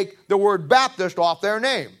they take the word Baptist off their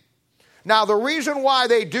name. Now, the reason why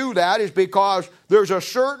they do that is because there's a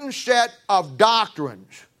certain set of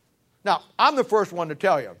doctrines. Now, I'm the first one to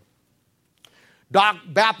tell you,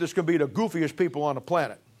 Baptists can be the goofiest people on the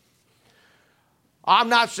planet. I'm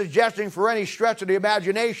not suggesting for any stretch of the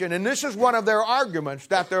imagination, and this is one of their arguments,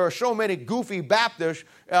 that there are so many goofy Baptists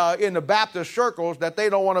in the Baptist circles that they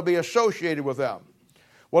don't want to be associated with them.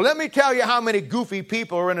 Well, let me tell you how many goofy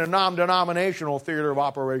people are in a non-denominational theater of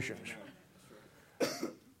operations.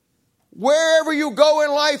 Wherever you go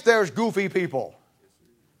in life, there's goofy people.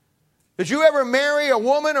 Did you ever marry a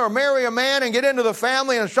woman or marry a man and get into the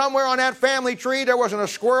family, and somewhere on that family tree there wasn't a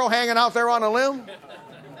squirrel hanging out there on a limb?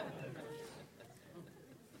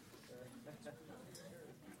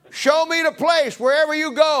 Show me the place, wherever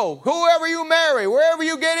you go, whoever you marry, wherever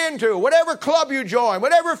you get into, whatever club you join,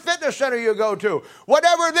 whatever fitness center you go to,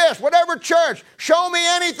 whatever this, whatever church. Show me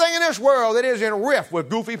anything in this world that is in riff with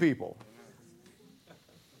goofy people.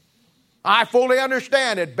 I fully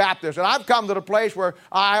understand it, Baptist. And I've come to the place where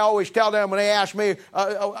I always tell them when they ask me,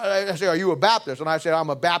 I say, are you a Baptist? And I say, I'm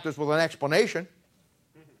a Baptist with an explanation.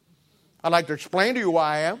 I'd like to explain to you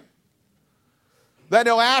why I am. Then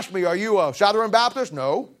they'll ask me, are you a Southern Baptist?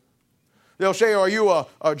 No. They'll say, are you a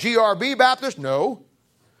GRB Baptist? No.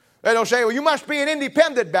 And they'll say, well, you must be an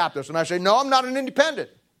independent Baptist. And I say, no, I'm not an independent.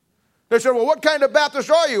 They said, well, what kind of Baptist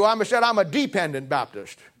are you? I said, I'm a dependent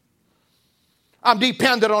Baptist. I'm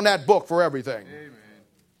dependent on that book for everything. Amen.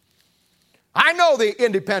 I know the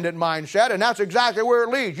independent mindset, and that's exactly where it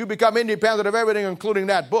leads. You become independent of everything, including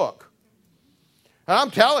that book. And I'm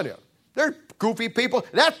telling you, they're goofy people.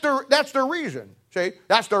 That's their reason. See,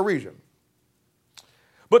 that's their reason.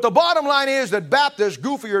 But the bottom line is that Baptists,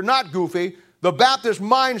 goofy or not goofy, the Baptist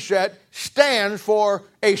mindset stands for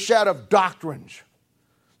a set of doctrines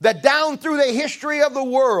that down through the history of the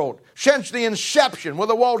world, since the inception, with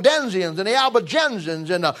the Waldensians and the Albigensians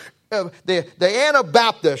and the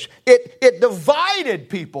Anabaptists, it divided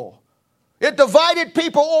people. It divided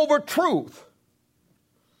people over truth.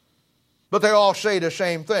 But they all say the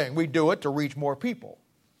same thing. We do it to reach more people.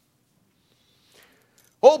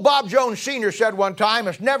 Old Bob Jones Sr. said one time,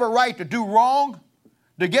 it's never right to do wrong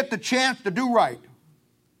to get the chance to do right.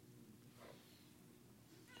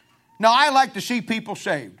 Now, I like to see people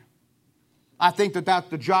saved. I think that that's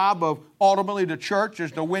the job of ultimately the church,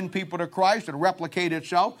 is to win people to Christ and replicate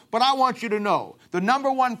itself. But I want you to know, the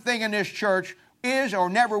number one thing in this church is or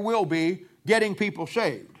never will be getting people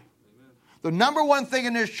saved. Amen. The number one thing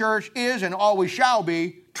in this church is and always shall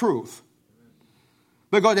be truth.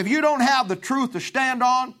 Because if you don't have the truth to stand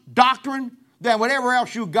on, doctrine, then whatever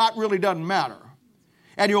else you got really doesn't matter.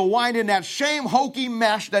 And you'll wind in that same hokey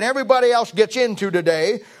mess that everybody else gets into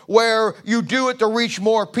today, where you do it to reach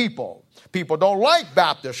more people. People don't like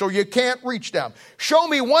Baptists, so you can't reach them. Show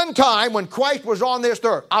me one time when Christ was on this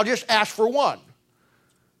earth. I'll just ask for one.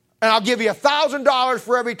 And I'll give you $1,000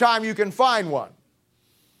 for every time you can find one.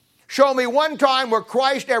 Show me one time where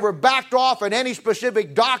Christ ever backed off in any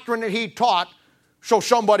specific doctrine that he taught so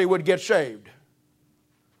somebody would get saved.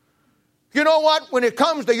 You know what? When it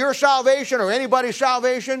comes to your salvation or anybody's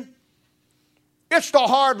salvation, it's the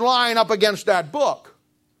hard line up against that book.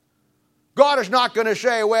 God is not going to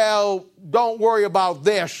say, well, don't worry about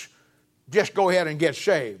this. Just go ahead and get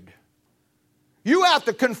saved. You have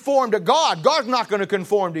to conform to God. God's not going to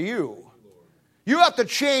conform to you. You have to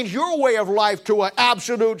change your way of life to an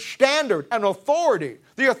absolute standard, an authority.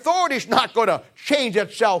 The authority is not going to change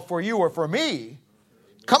itself for you or for me.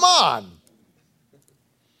 Come on.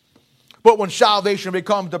 But when salvation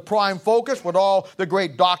becomes the prime focus with all the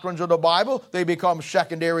great doctrines of the Bible, they become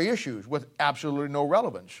secondary issues with absolutely no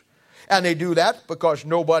relevance. And they do that because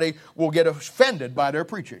nobody will get offended by their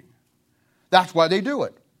preaching. That's why they do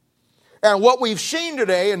it. And what we've seen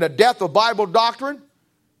today in the death of Bible doctrine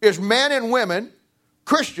is men and women,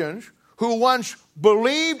 Christians, who once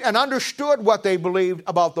believed and understood what they believed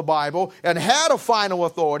about the Bible and had a final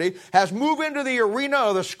authority, has moved into the arena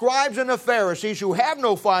of the scribes and the Pharisees who have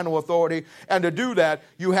no final authority. And to do that,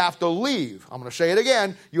 you have to leave. I'm going to say it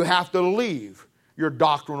again. You have to leave your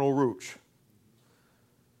doctrinal roots.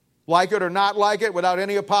 Like it or not like it, without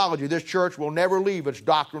any apology, this church will never leave its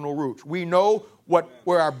doctrinal roots. We know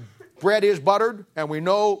where our bread is buttered, and we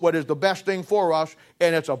know what is the best thing for us,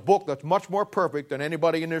 and it's a book that's much more perfect than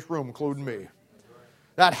anybody in this room, including me.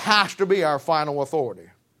 That has to be our final authority.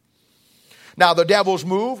 Now, the devil's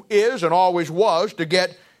move is and always was to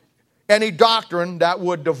get any doctrine that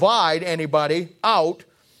would divide anybody out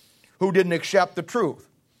who didn't accept the truth.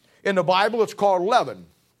 In the Bible, it's called leaven.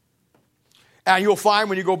 And you'll find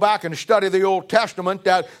when you go back and study the Old Testament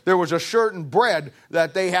that there was a certain bread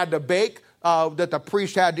that they had to bake, that the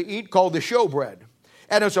priest had to eat, called the showbread.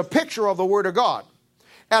 And it's a picture of the Word of God.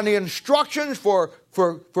 And the instructions for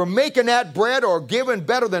making that bread are given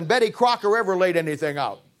better than Betty Crocker ever laid anything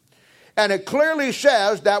out. And it clearly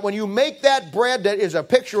says that when you make that bread that is a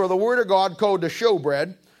picture of the Word of God called the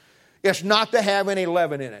showbread, it's not to have any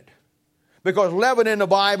leaven in it. Because leaven in the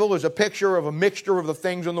Bible is a picture of a mixture of the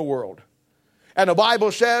things in the world. And the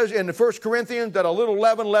Bible says in 1 Corinthians that a little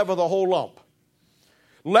leaven leaveneth the whole lump.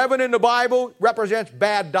 Leaven in the Bible represents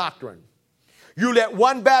bad doctrine. You let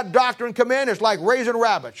one bad doctrine come in, it's like raising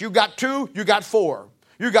rabbits. You got 2, you got 4.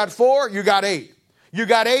 You got 4, you got 8. You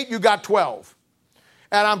got 8, you got 12.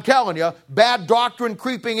 And I'm telling you, bad doctrine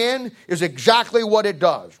creeping in is exactly what it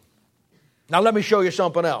does. Now let me show you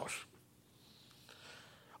something else.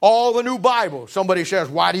 All the new Bible, somebody says,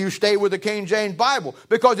 why do you stay with the King James Bible?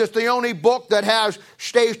 Because it's the only book that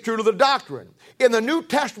stays true to the doctrine. In the New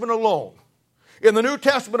Testament alone,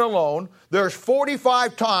 there's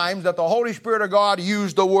 45 times that the Holy Spirit of God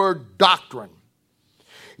used the word doctrine.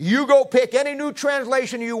 You go pick any new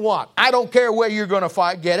translation you want. I don't care where you're going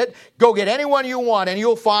to get it. Go get any one you want, and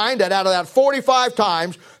you'll find that out of that 45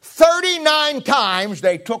 times, 39 times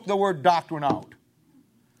they took the word doctrine out.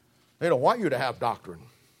 They don't want you to have doctrine.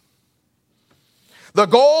 The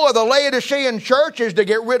goal of the Laodicean church is to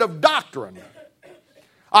get rid of doctrine.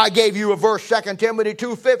 I gave you a verse, 2 Timothy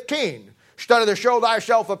 2:15. Study to show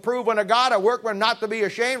thyself approved unto God, a workman not to be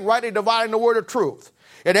ashamed, rightly dividing the word of truth.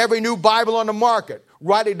 In every new Bible on the market,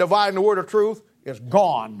 rightly dividing the word of truth is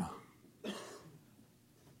gone.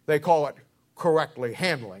 They call it correctly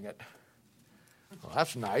handling it. Well,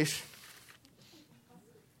 that's nice.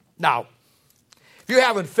 Now, if you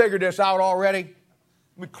haven't figured this out already,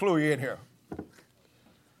 let me clue you in here.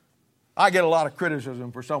 I get a lot of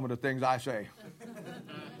criticism for some of the things I say.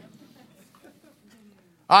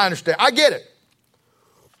 I understand. I get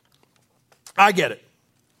it.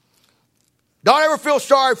 Don't ever feel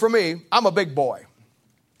sorry for me. I'm a big boy.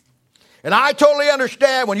 And I totally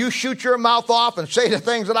understand when you shoot your mouth off and say the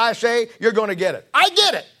things that I say, you're going to get it. I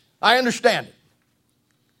get it. I understand it.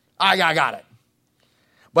 I got it.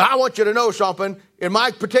 But I want you to know something. In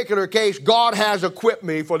my particular case, God has equipped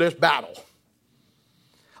me for this battle.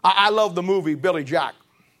 I love the movie Billy Jack.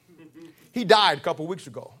 He died a couple weeks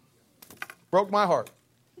ago. Broke my heart.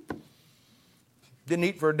 didn't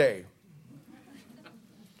eat for a day.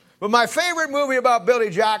 But my favorite movie about Billy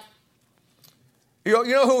Jack, you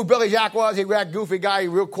know who Billy Jack was? He was that goofy guy, he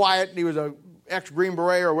was real quiet. He was a ex-Green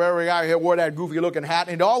Beret or whatever guy who wore that goofy-looking hat.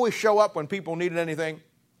 And he'd always show up when people needed anything.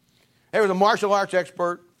 He was a martial arts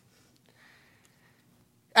expert.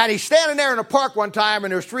 And he's standing there in the park one time,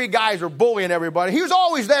 and there's 3 guys who are bullying everybody. He was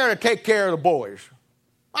always there to take care of the bullies.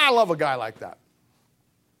 I love a guy like that.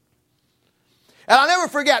 And I'll never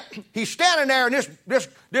forget, he's standing there, and this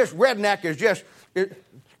redneck is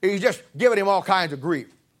he's just giving him all kinds of grief.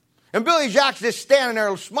 And Billy Jack's just standing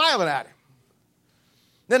there smiling at him.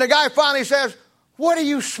 Then the guy finally says, "What are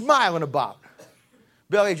you smiling about?"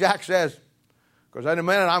 Billy Jack says, "Because in a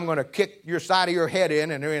minute I'm going to kick your side of your head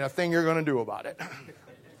in, and there ain't a thing you're going to do about it."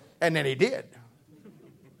 And then he did.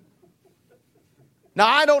 Now,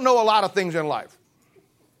 I don't know a lot of things in life.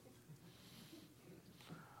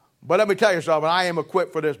 But let me tell you something, I am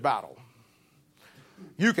equipped for this battle.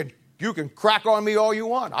 You can crack on me all you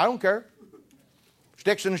want. I don't care.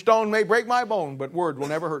 Sticks and stones may break my bone, but words will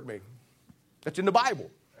never hurt me. That's in the Bible.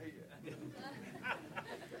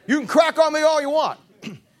 You can crack on me all you want.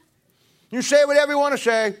 You say whatever you want to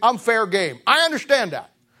say. I'm fair game. I understand that.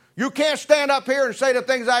 You can't stand up here and say the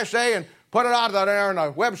things I say and put it out there on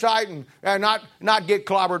the website and not get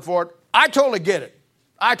clobbered for it. I totally get it.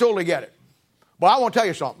 I totally get it. But I want to tell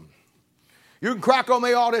you something. You can crack on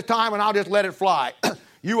me all this time and I'll just let it fly.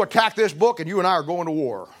 You attack this book and you and I are going to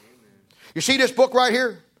war. You see this book right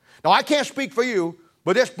here? Now, I can't speak for you,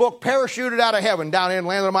 but this book parachuted out of heaven down in and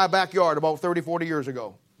landed in my backyard about 30, 40 years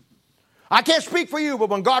ago. I can't speak for you, but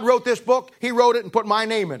when God wrote this book, he wrote it and put my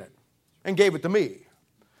name in it and gave it to me.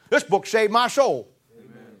 This book saved my soul.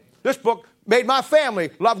 Amen. This book made my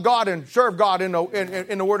family love God and serve God in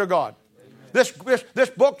the Word of God. This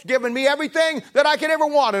book's given me everything that I could ever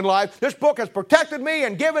want in life. This book has protected me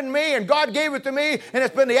and given me, and God gave it to me, and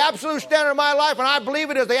it's been the absolute standard of my life, and I believe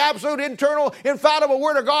it is the absolute, internal, infallible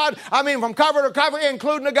Word of God. I mean, from cover to cover,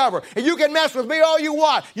 including the cover. And you can mess with me all you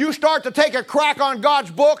want. You start to take a crack on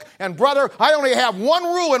God's book, and brother, I only have one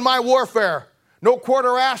rule in my warfare. No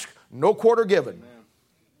quarter asked, no quarter given.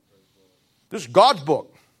 This is God's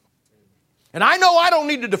book. And I know I don't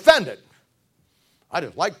need to defend it. I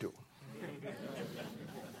just like to.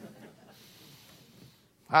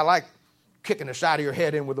 I like kicking the side of your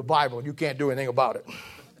head in with the Bible and you can't do anything about it.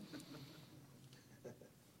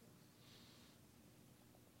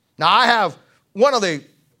 Now, I have one of the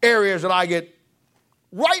areas that I get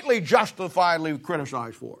rightly justifiably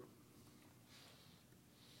criticized for.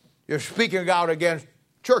 You're speaking out against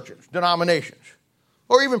churches, denominations,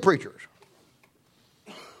 or even preachers.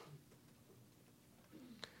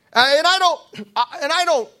 And I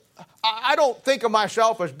don't think of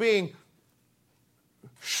myself as being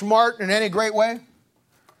smart in any great way.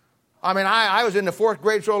 I mean, I was in the 4th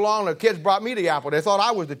grade so long, the kids brought me the apple. They thought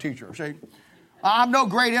I was the teacher. See, I'm no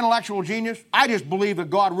great intellectual genius. I just believe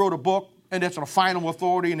that God wrote a book, and it's a final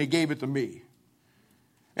authority, and he gave it to me.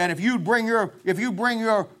 And if you bring your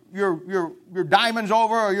diamonds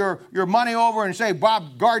over or your money over and say,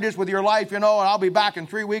 "Bob, guard this with your life, and I'll be back in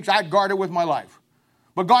 3 weeks," I'd guard it with my life.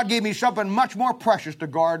 But God gave me something much more precious to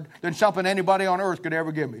guard than something anybody on earth could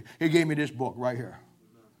ever give me. He gave me this book right here.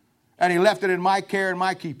 And he left it in my care and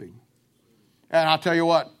my keeping. And I'll tell you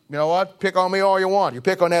what, pick on me all you want. You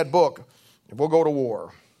pick on that book, and we'll go to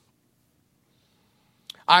war.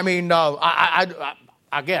 I mean, I'm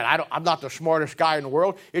not the smartest guy in the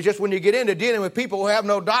world. It's just when you get into dealing with people who have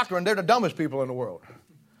no doctrine, they're the dumbest people in the world.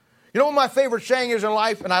 You know what my favorite saying is in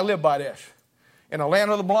life? And I live by this. In the land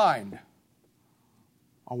of the blind,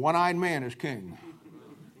 a one-eyed man is king.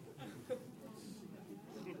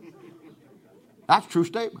 That's a true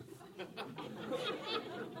statement.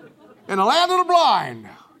 In the land of the blind,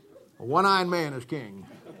 a one-eyed man is king.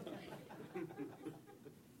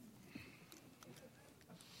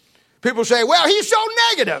 People say, "Well, he's so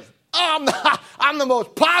negative." I'm the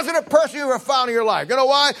most positive person you ever found in your life. You know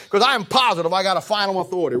why? Because I'm positive I got a final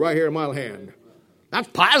authority right here in my hand. That's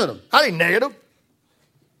positive. That ain't negative.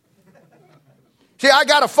 See, I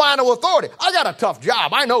got a final authority. I got a tough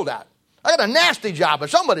job. I know that. I got a nasty job, but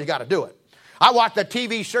somebody's got to do it. I watch the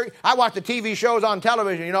TV shows on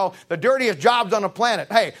television, the dirtiest jobs on the planet.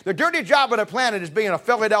 Hey, the dirtiest job on the planet is being a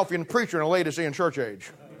Philadelphian preacher in a Laodicean church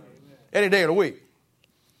age. Any day of the week.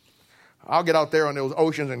 I'll get out there on those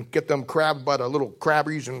oceans and get them crabs by the little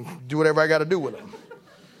crabbies and do whatever I got to do with them.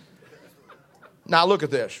 Now look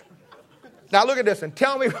at this. And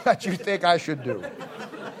tell me what you think I should do.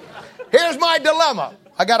 Here's my dilemma.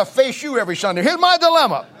 I got to face you every Sunday. Here's my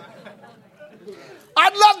dilemma.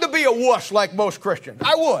 I'd love to be a wuss like most Christians.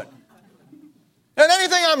 I would. And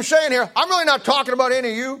anything I'm saying here, I'm really not talking about any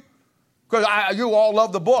of you, because you all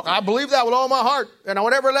love the book. I believe that with all my heart. And on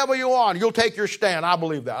whatever level you're on, you'll take your stand. I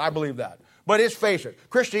believe that. I believe that. But let's face it,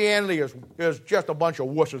 Christianity is just a bunch of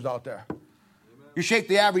wusses out there. You shake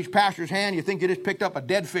the average pastor's hand, you think you just picked up a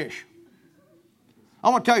dead fish. I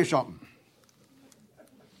want to tell you something.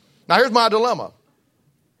 Now, here's my dilemma.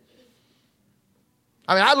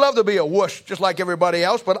 I mean, I'd love to be a wuss just like everybody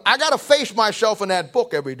else, but I got to face myself in that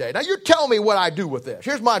book every day. Now, you tell me what I do with this.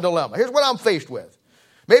 Here's my dilemma. Here's what I'm faced with.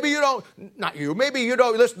 Maybe you don't, not you, maybe you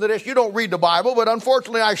don't listen to this, you don't read the Bible, but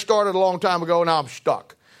unfortunately I started a long time ago and now I'm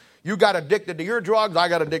stuck. You got addicted to your drugs, I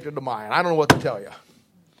got addicted to mine. I don't know what to tell you.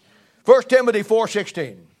 1 Timothy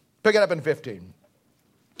 4:16. Pick it up in 15.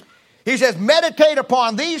 He says, meditate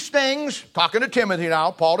upon these things, talking to Timothy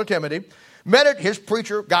now, Paul to Timothy, his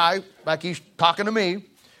preacher guy, like he's talking to me,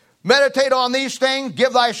 meditate on these things,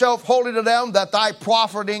 give thyself wholly to them, that thy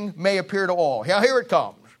profiting may appear to all. Now here it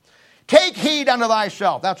comes. Take heed unto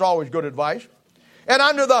thyself. That's always good advice. And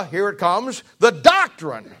unto here it comes, the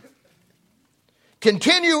doctrine.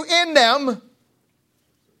 Continue in them,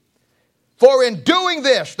 for in doing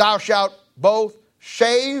this thou shalt both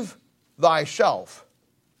save thyself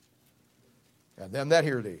and them that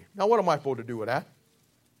hear thee. Now what am I supposed to do with that?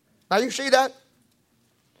 Now you see that?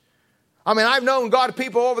 I mean, I've known God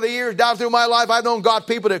people over the years, down through my life, I've known God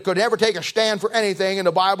people that could never take a stand for anything in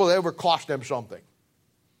the Bible that ever cost them something.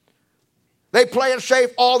 They play it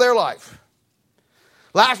safe all their life.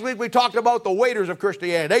 Last week we talked about the waders of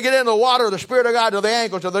Christianity. They get into the water of the Spirit of God to the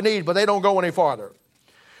ankles, to the knees, but they don't go any farther.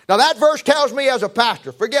 Now that verse tells me as a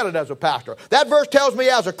pastor, forget it as a pastor, that verse tells me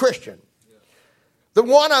as a Christian, the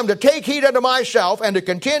one I'm to take heed unto myself and to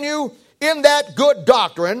continue in that good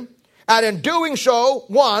doctrine, and in doing so,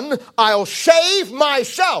 one, I'll save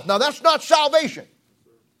myself. Now that's not salvation.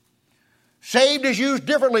 Saved is used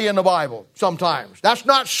differently in the Bible sometimes. That's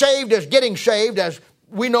not saved as getting saved, as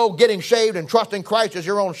we know getting saved and trusting Christ as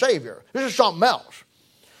your own Savior. This is something else.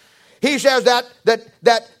 He says that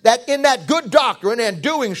in that good doctrine and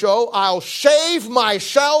doing so, I'll save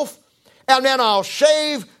myself and then I'll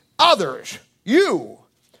save others, you,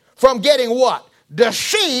 from getting what?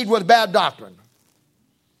 Deceived with bad doctrine.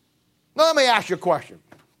 Now let me ask you a question.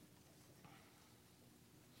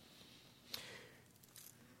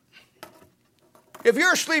 If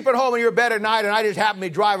you're asleep at home in your bed at night and I just happen to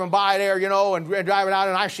be driving by there, you know, and driving out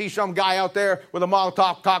and I see some guy out there with a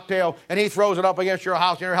Molotov cocktail and he throws it up against your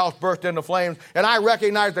house and your house bursts into flames and I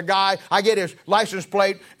recognize the guy, I get his license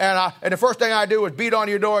plate and the first thing I do is beat on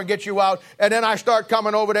your door and get you out and then I start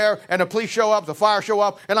coming over there and the police show up, the fire show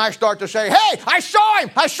up and I start to say, hey, I saw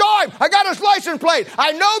him, I got his license plate,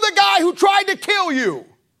 I know the guy who tried to kill you.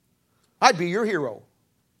 I'd be your hero.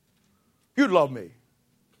 You'd love me.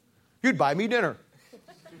 You'd buy me dinner.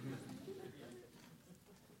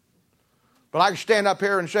 But I can stand up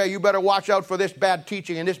here and say, you better watch out for this bad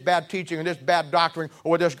teaching and this bad teaching and this bad doctrine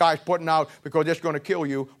or what this guy's putting out because it's going to kill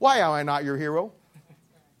you. Why am I not your hero?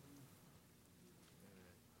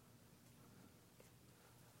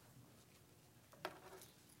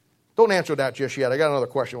 Don't answer that just yet. I got another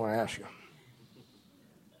question I want to ask you.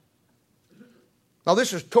 Now,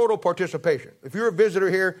 this is total participation. If you're a visitor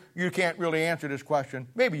here, you can't really answer this question.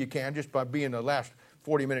 Maybe you can just by being the last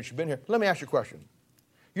 40 minutes you've been here. Let me ask you a question.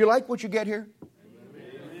 You like what you get here?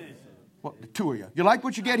 Amen. Well, the two of you. You like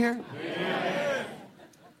what you get here? Amen.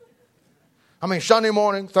 I mean, Sunday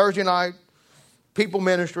morning, Thursday night, people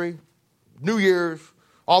ministry, New Year's,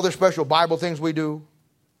 all the special Bible things we do.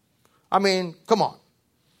 I mean, come on.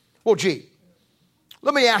 Well, gee,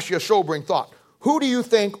 let me ask you a sobering thought. Who do you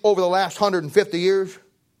think over the last 150 years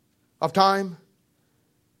of time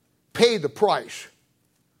paid the price?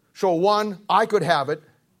 So one, I could have it.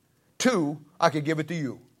 Two, I could give it to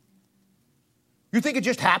you. You think it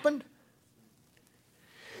just happened?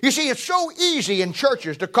 You see, it's so easy in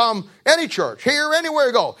churches to come, any church, here, anywhere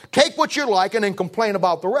you go, take what you like and then complain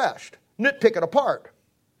about the rest. Nitpick it apart.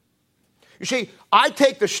 You see, I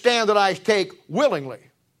take the stand that I take willingly.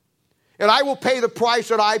 And I will pay the price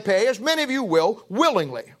that I pay, as many of you will,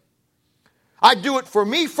 willingly. I do it for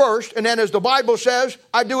me first, and then as the Bible says,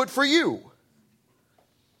 I do it for you.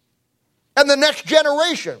 And the next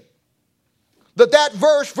generation. That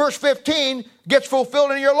verse 15, gets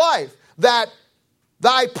fulfilled in your life. That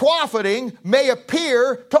thy profiting may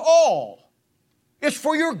appear to all. It's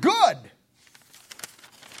for your good.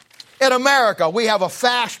 In America, we have a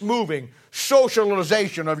fast-moving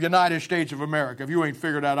socialization of the United States of America, if you ain't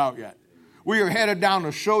figured that out yet. We are headed down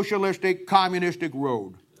a socialistic, communistic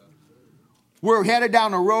road. We're headed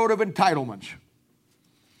down a road of entitlements.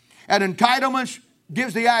 And entitlements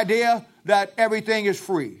gives the idea that everything is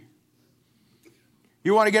free.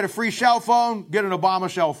 You want to get a free cell phone? Get an Obama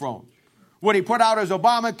cell phone. When he put out his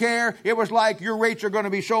Obamacare, it was like your rates are going to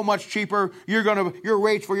be so much cheaper. Your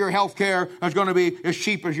rates for your health care is going to be as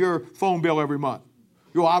cheap as your phone bill every month.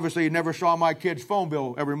 You obviously never saw my kids' phone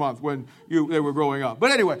bill every month when they were growing up.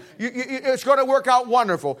 But anyway, it's going to work out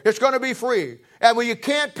wonderful. It's going to be free. And when you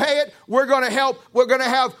can't pay it, we're going to help. We're going to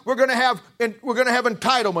have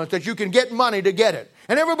entitlements that you can get money to get it.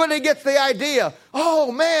 And everybody gets the idea.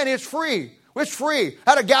 Oh man, it's free. It's free. I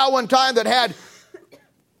had a gal one time that had,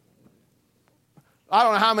 I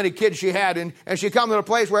don't know how many kids she had, and she come to a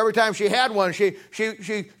place where every time she had one, she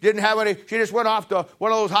didn't have any. She just went off to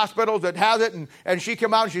one of those hospitals that has it, and she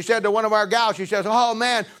came out and she said to one of our gals, she says, "Oh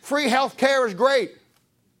man, free health care is great."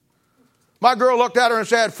 My girl looked at her and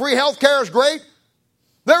said, "Free health care is great?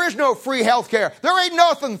 There is no free health care. There ain't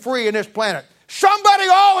nothing free in this planet. Somebody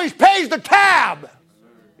always pays the tab,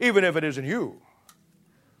 even if it isn't you."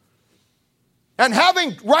 And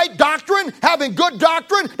having right doctrine, having good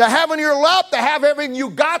doctrine, to have in your lap, to have everything you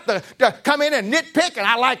got, to come in and nitpick, and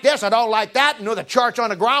I like this, I don't like that, and the chart's on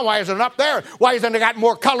the ground, why isn't it up there? Why isn't it got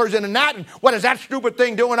more colors in that? And what is that stupid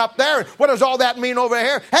thing doing up there? And what does all that mean over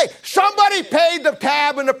here? Hey, somebody paid the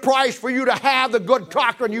tab and the price for you to have the good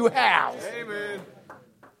doctrine you have. Amen.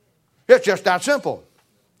 It's just that simple.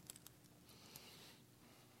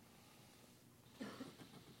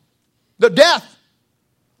 The death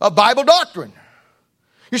of Bible doctrine.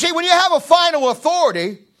 You see, when you have a final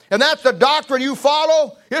authority, and that's the doctrine you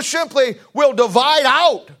follow, it simply will divide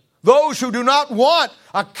out those who do not want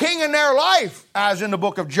a king in their life, as in the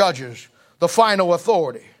book of Judges, the final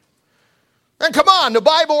authority. And come on, the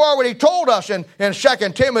Bible already told us in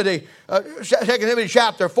 2 Timothy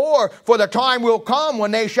chapter 4, for the time will come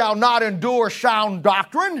when they shall not endure sound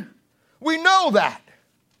doctrine. We know that.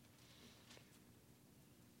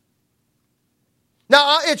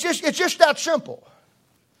 Now, it's just that simple.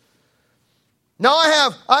 Now,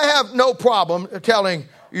 I have no problem telling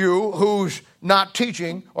you who's not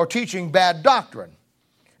teaching or teaching bad doctrine.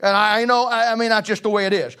 And I mean, that's just the way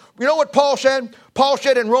it is. You know what Paul said? Paul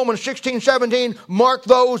said in Romans 16:17, mark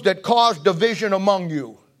those that cause division among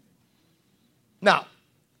you. Now,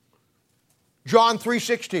 John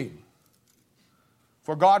 3:16,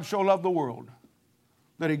 for God so loved the world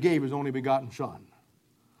that he gave his only begotten Son,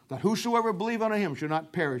 that whosoever believe unto him should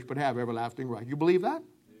not perish but have everlasting life. You believe that?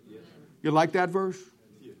 Yes. You like that verse?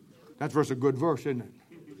 Yes. That verse is a good verse, isn't it?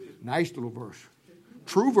 Nice little verse.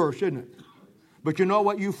 True verse, isn't it? But you know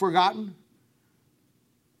what you've forgotten?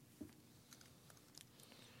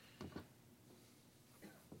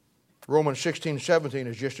 Romans 16:17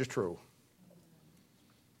 is just as true.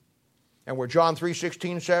 And where John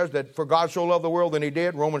 3:16 says that for God so loved the world than he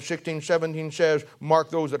did, Romans 16:17 says, mark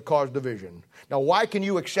those that cause division. Now, why can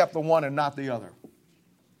you accept the one and not the other?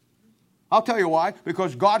 I'll tell you why.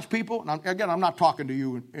 Because God's people, and again, I'm not talking to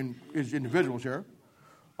you as individuals here.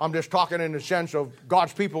 I'm just talking in the sense of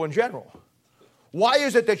God's people in general. Why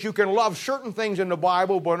is it that you can love certain things in the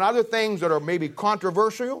Bible, but in other things that are maybe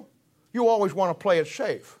controversial, you always want to play it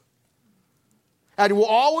safe? And you will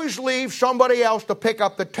always leave somebody else to pick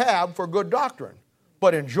up the tab for good doctrine,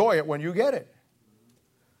 but enjoy it when you get it.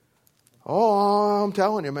 Oh, I'm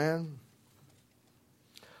telling you, man.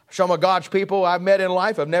 Some of God's people I've met in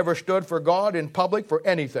life have never stood for God in public for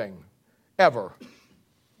anything, ever.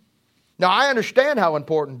 Now, I understand how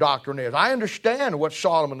important doctrine is. I understand what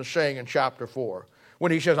Solomon is saying in chapter 4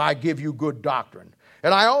 when he says, I give you good doctrine.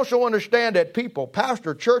 And I also understand that people,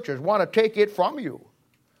 pastor churches, want to take it from you.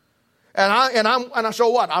 And so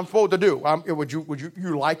what? I'm supposed to do? Would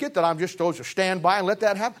you like it that I'm just supposed to stand by and let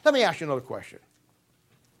that happen? Let me ask you another question.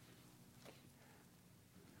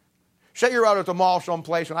 Say you're out at the mall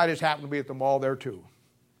someplace, and I just happen to be at the mall there too.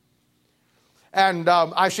 And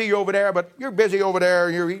I see you over there, but you're busy over there.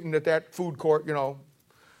 You're eating at that food court, you know.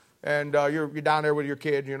 And you're down there with your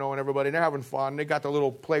kids, you know, and everybody. And they're having fun. They got the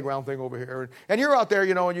little playground thing over here. And you're out there,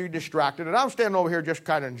 you know, and you're distracted. And I'm standing over here just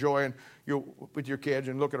kind of enjoying you with your kids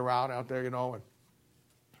and looking around out there, you know. And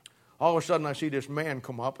all of a sudden I see this man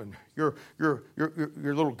come up, and your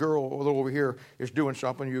little girl over here is doing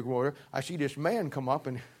something. You go over there. I see this man come up,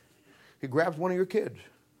 and he grabs one of your kids,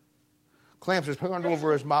 clamps his hand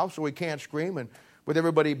over his mouth so he can't scream, and with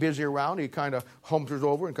everybody busy around, he kind of humpers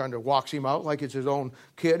over and kind of walks him out like it's his own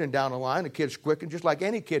kid, and down the line, the kid's squicking, just like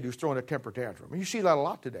any kid who's throwing a temper tantrum. And you see that a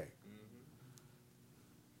lot today.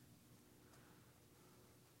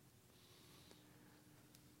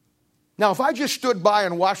 Now, if I just stood by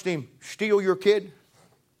and watched him steal your kid,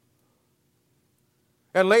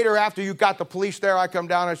 and later after you got the police there, I come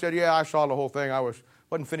down and I said, yeah, I saw the whole thing. I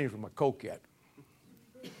wasn't finished with my Coke yet.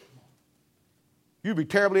 You'd be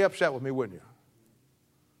terribly upset with me, wouldn't you?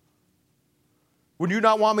 Would you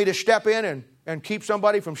not want me to step in and keep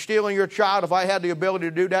somebody from stealing your child if I had the ability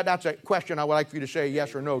to do that? That's a question I would like for you to say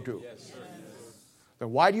yes or no to. Yes, sir.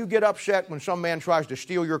 Then why do you get upset when some man tries to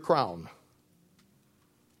steal your crown?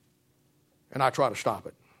 And I try to stop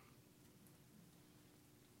it.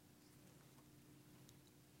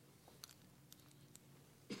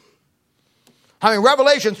 I mean,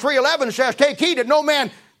 Revelation 3:11 says, take heed that no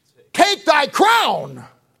man take thy crown.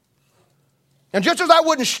 And just as I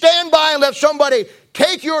wouldn't stand by and let somebody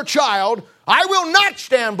take your child, I will not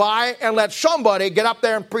stand by and let somebody get up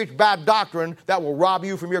there and preach bad doctrine that will rob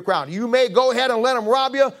you from your crown. You may go ahead and let them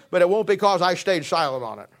rob you, but it won't be because I stayed silent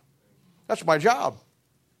on it. That's my job.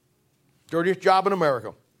 Dirtiest job in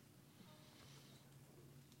America.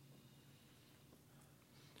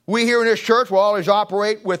 We here in this church will always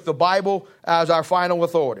operate with the Bible as our final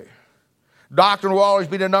authority. Doctrine will always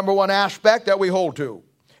be the number one aspect that we hold to,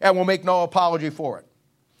 and we'll make no apology for it.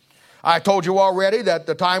 I told you already that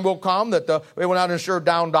the time will come that we will not insert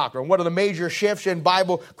down doctrine. One of the major shifts in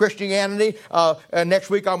Bible Christianity, and next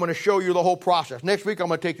week I'm going to show you the whole process. Next week I'm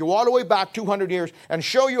going to take you all the way back 200 years and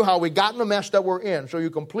show you how we got in the mess that we're in so you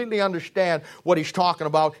completely understand what he's talking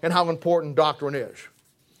about and how important doctrine is.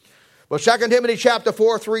 But 2 Timothy chapter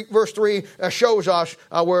 4, verse 3 shows us,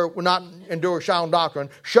 where we're not enduring sound doctrine,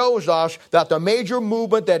 shows us that the major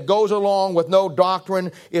movement that goes along with no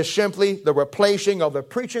doctrine is simply the replacing of the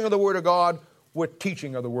preaching of the Word of God with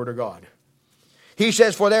teaching of the Word of God. He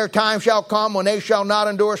says, for their time shall come when they shall not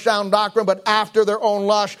endure sound doctrine, but after their own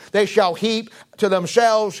lust they shall heap to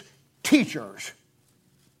themselves teachers.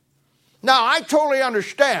 Now, I totally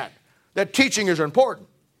understand that teaching is important.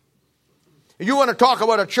 You want to talk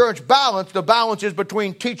about a church balance, the balance is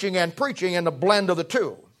between teaching and preaching and the blend of the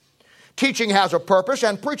two. Teaching has a purpose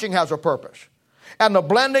and preaching has a purpose. And the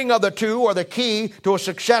blending of the two are the key to a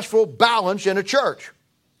successful balance in a church.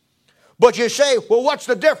 But you say, well, what's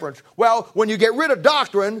the difference? Well, when you get rid of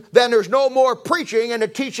doctrine, then there's no more preaching and the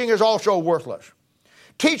teaching is also worthless.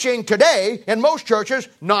 Teaching today, in most churches,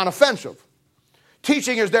 non-offensive.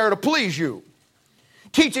 Teaching is there to please you.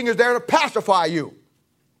 Teaching is there to pacify you.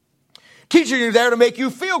 Teaching is there to make you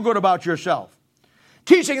feel good about yourself.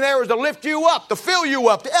 Teaching there is to lift you up, to fill you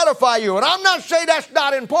up, to edify you. And I'm not saying that's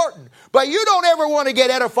not important, but you don't ever want to get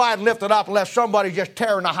edified and lifted up unless somebody's just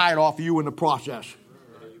tearing the hide off of you in the process.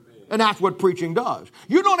 And that's what preaching does.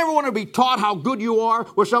 You don't ever want to be taught how good you are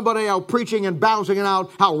with somebody out preaching and bouncing it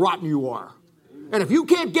out how rotten you are. And if you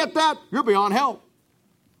can't get that, you're beyond help.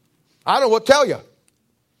 I don't know what to tell you.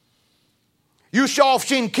 You sure have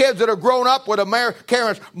seen kids that are grown up where the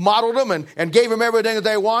parents modeled them and gave them everything that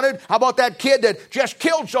they wanted. How about that kid that just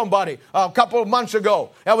killed somebody a couple of months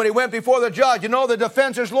ago? And when he went before the judge, you know the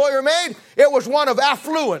defense's lawyer made? It was one of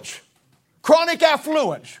affluence. Chronic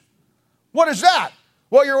affluence. What is that?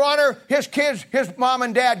 Well, Your Honor, his kids, his mom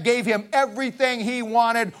and dad gave him everything he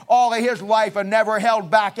wanted all of his life and never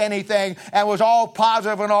held back anything and was all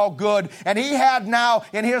positive and all good. And he had now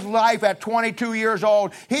in his life at 22 years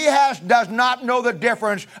old, he does not know the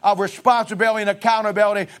difference of responsibility and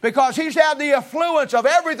accountability because he's had the affluence of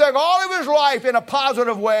everything all of his life in a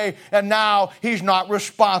positive way, and now he's not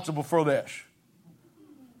responsible for this.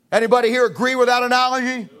 Anybody here agree with that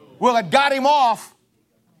analogy? Well, it got him off.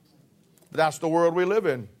 That's the world we live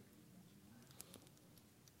in.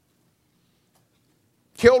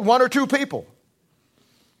 Killed one or two people.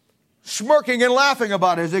 Smirking and laughing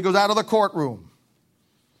about it as he goes out of the courtroom.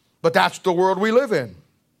 But that's the world we live in.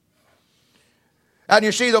 And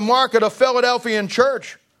you see the mark of the Philadelphian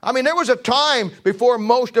church. I mean, there was a time before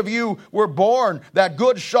most of you were born that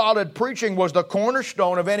good, solid preaching was the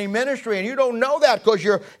cornerstone of any ministry. And you don't know that because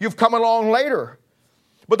you've come along later.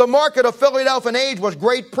 But the mark of the Philadelphian age was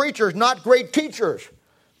great preachers, not great teachers.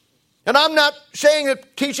 And I'm not saying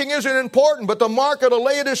that teaching isn't important, but the mark of the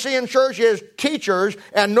Laodicean church is teachers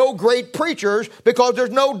and no great preachers because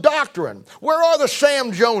there's no doctrine. Where are the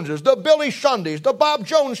Sam Joneses, the Billy Sundays, the Bob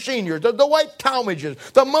Jones Seniors, the Dwight Talmages,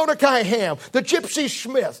 the Mordecai Ham, the Gypsy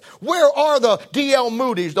Smith? Where are the D.L.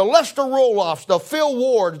 Moody's, the Lester Roloffs, the Phil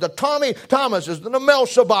Wards, the Tommy Thomases, the Mel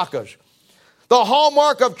Sabakas? The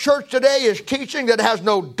hallmark of church today is teaching that has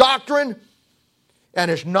no doctrine and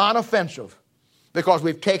is non-offensive because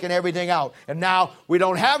we've taken everything out. And now we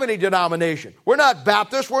don't have any denomination. We're not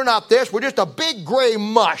Baptist. We're not this. We're just a big gray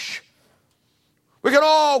mush. We can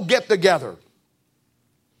all get together.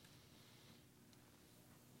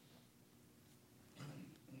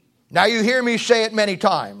 Now you hear me say it many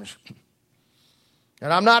times.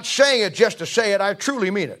 And I'm not saying it just to say it. I truly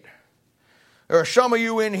mean it. There are some of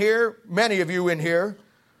you in here, many of you in here,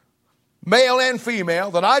 male and female,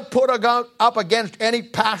 that I'd put up against any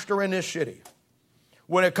pastor in this city.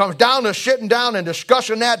 when it comes down to sitting down and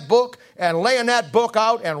discussing that book and laying that book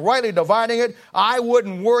out and rightly dividing it, I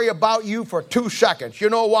wouldn't worry about you for 2 seconds. You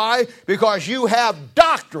know why? Because you have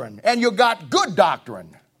doctrine, and you got good doctrine.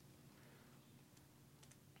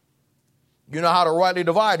 You know how to rightly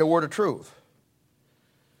divide the word of truth.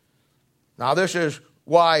 Now, this is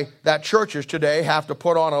why that churches today have to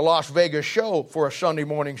put on a Las Vegas show for a Sunday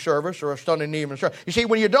morning service or a Sunday evening service. You see,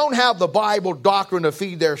 when you don't have the Bible doctrine to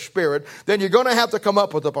feed their spirit, then you're going to have to come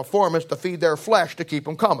up with a performance to feed their flesh to keep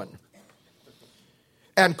them coming.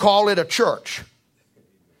 And call it a church.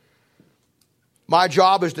 My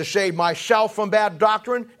job is to save myself from bad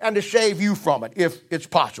doctrine and to save you from it, if it's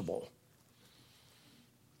possible.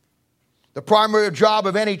 The primary job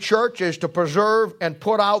of any church is to preserve and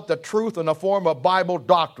put out the truth in the form of Bible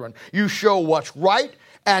doctrine. You show what's right,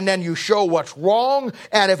 and then you show what's wrong,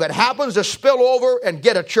 and if it happens to spill over and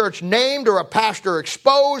get a church named or a pastor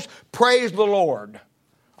exposed, praise the Lord.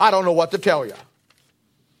 I don't know what to tell you.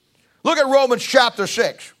 Look at Romans chapter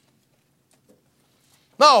 6.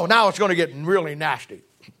 No, now it's going to get really nasty.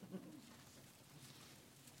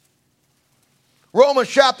 Romans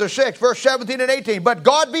chapter 6, verse 17 and 18. But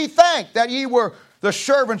God be thanked that ye were the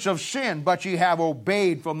servants of sin, but ye have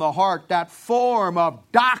obeyed from the heart that form of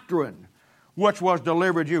doctrine which was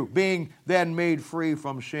delivered you. Being then made free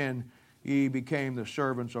from sin, ye became the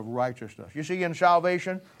servants of righteousness. You see, in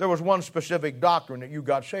salvation, there was one specific doctrine that you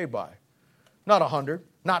got saved by. Not 100,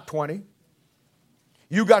 not 20.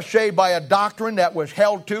 You got saved by a doctrine that was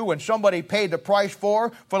held to and somebody paid the price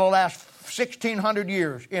for the last 1,600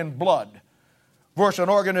 years in blood. Versus an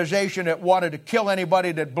organization that wanted to kill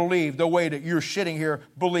anybody that believed the way that you're sitting here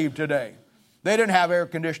believe today. They didn't have air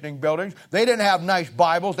conditioning buildings. They didn't have nice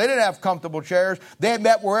Bibles. They didn't have comfortable chairs. They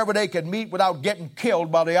met wherever they could meet without getting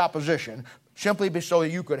killed by the opposition, simply so that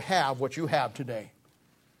you could have what you have today.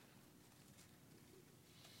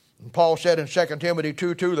 And Paul said in 2 Timothy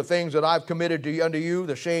 2:2, the things that I've committed unto you,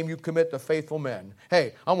 the same you commit to faithful men.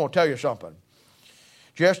 Hey, I'm going to tell you something.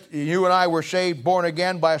 Just you and I were saved, born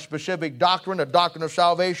again by a specific doctrine, a doctrine of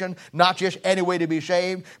salvation, not just any way to be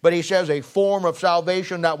saved, but he says a form of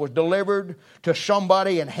salvation that was delivered to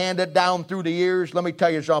somebody and handed down through the years. Let me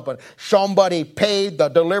tell you something. Somebody paid the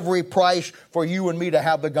delivery price for you and me to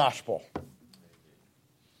have the gospel.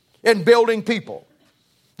 In building people,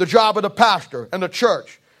 the job of the pastor and the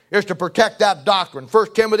church is to protect that doctrine.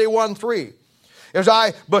 1 Timothy 1:3. As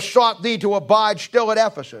I besought thee to abide still at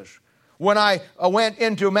Ephesus, when I went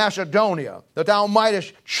into Macedonia, that thou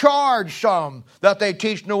mightest charge some that they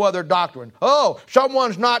teach no other doctrine. Oh,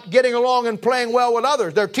 someone's not getting along and playing well with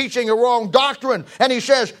others. They're teaching a wrong doctrine. And he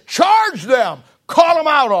says, charge them. Call them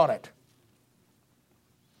out on it.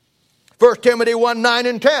 1 Timothy 1:9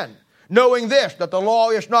 and 10. Knowing this, that the law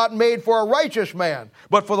is not made for a righteous man,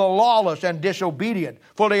 but for the lawless and disobedient,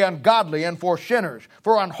 for the ungodly and for sinners,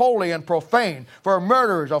 for unholy and profane, for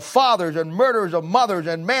murderers of fathers and murderers of mothers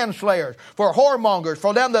and manslayers, for whoremongers,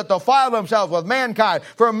 for them that defile themselves with mankind,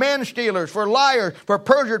 for men stealers, for liars, for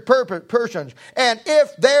perjured persons. And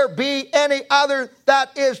if there be any other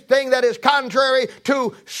thing that is contrary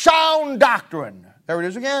to sound doctrine. There it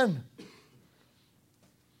is again.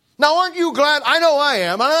 Now, aren't you glad? I know I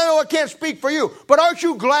am, and I know I can't speak for you, but aren't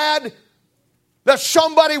you glad that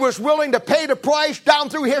somebody was willing to pay the price down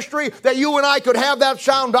through history that you and I could have that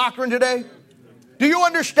sound doctrine today? Do you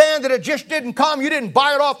understand that it just didn't come? You didn't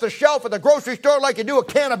buy it off the shelf at the grocery store like you do a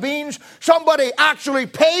can of beans. Somebody actually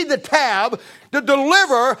paid the tab to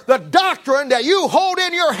deliver the doctrine that you hold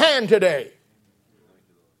in your hand today.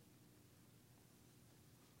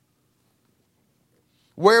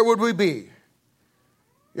 Where would we be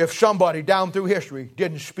if somebody down through history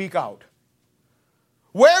didn't speak out?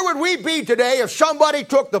 Where would we be today if somebody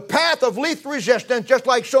took the path of least resistance just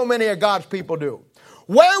like so many of God's people do?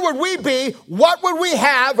 Where would we be? What would we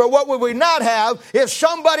have or what would we not have if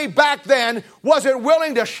somebody back then wasn't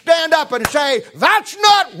willing to stand up and say, that's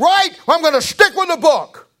not right, I'm going to stick with the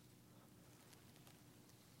book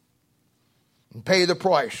and pay the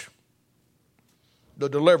price to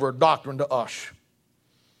deliver doctrine to us?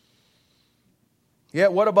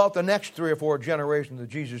 Yet what about the next 3 or 4 generations that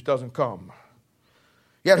Jesus doesn't come?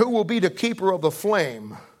 Yet who will be the keeper of the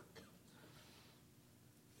flame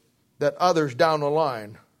that others down the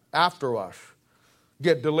line after us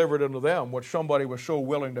get delivered unto them, what somebody was so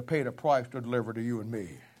willing to pay the price to deliver to you and me?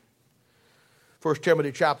 1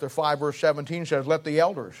 Timothy chapter 5 verse 17 says, let the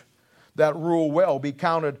elders that rule well be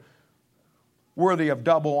counted worthy of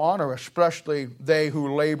double honor, especially they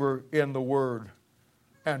who labor in the word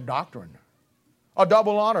and doctrine. A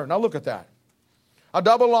double honor. Now look at that. A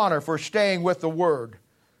double honor for staying with the word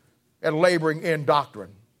and laboring in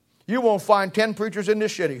doctrine. You won't find 10 preachers in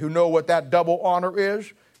this city who know what that double honor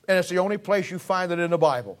is, and it's the only place you find it in the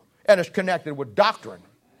Bible, and it's connected with doctrine.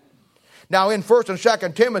 Now, in 1 and 2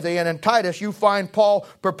 Timothy and in Titus, you find Paul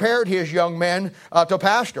prepared his young men to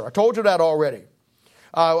pastor. I told you that already.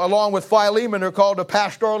 Along with Philemon, they're called the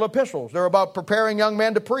pastoral epistles. They're about preparing young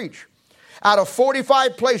men to preach. Out of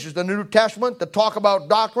 45 places in the New Testament that talk about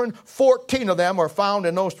doctrine, 14 of them are found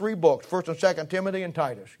in those three books, 1 and 2 Timothy and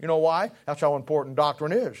Titus. You know why? That's how important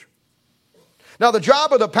doctrine is. Now, the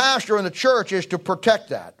job of the pastor in the church is to protect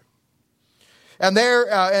that. And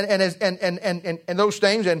those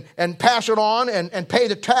things, and pass it on and pay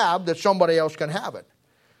the tab that somebody else can have it.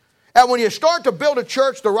 And when you start to build a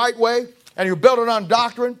church the right way, and you build it on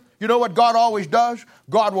doctrine, you know what God always does?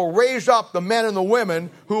 God will raise up the men and the women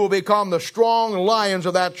who will become the strong lions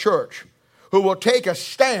of that church, who will take a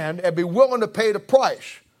stand and be willing to pay the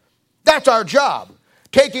price. That's our job.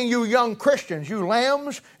 Taking you young Christians, you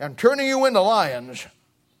lambs, and turning you into lions.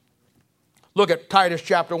 Look at Titus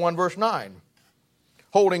chapter 1, verse 9.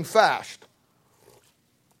 Holding fast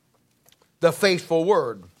the faithful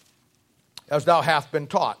word, as thou hast been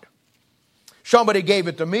taught. Somebody gave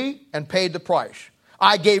it to me and paid the price.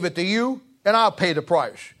 I gave it to you, and I'll pay the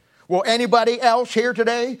price. Will anybody else here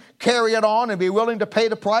today carry it on and be willing to pay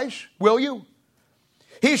the price? Will you?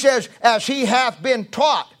 He says, as he hath been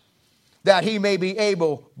taught, that he may be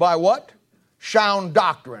able, by what? Sound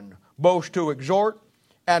doctrine, both to exhort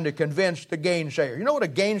and to convince the gainsayer. You know what a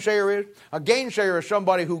gainsayer is? A gainsayer is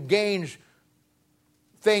somebody who gains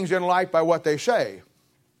things in life by what they say.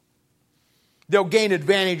 They'll gain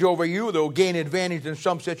advantage over you. They'll gain advantage in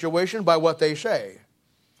some situation by what they say.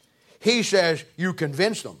 He says you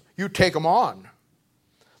convince them. You take them on.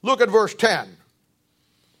 Look at verse 10.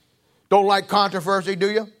 Don't like controversy, do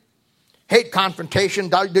you? Hate confrontation,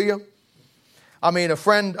 do you? I mean, a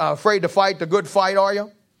friend afraid to fight the good fight, are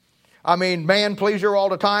you? I mean, man pleaser all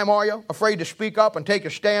the time, are you? Afraid to speak up and take a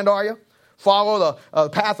stand, are you? Follow the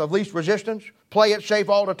path of least resistance. Play it safe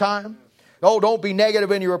all the time. Oh, don't be negative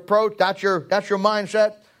in your approach. That's your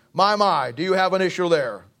mindset. My, do you have an issue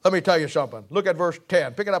there? Let me tell you something. Look at verse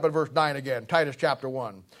 10. Pick it up at verse 9 again. Titus chapter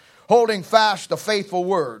 1. Holding fast the faithful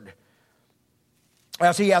word,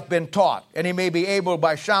 as he hath been taught, and he may be able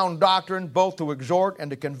by sound doctrine both to exhort and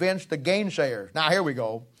to convince the gainsayers. Now here we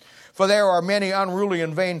go. For there are many unruly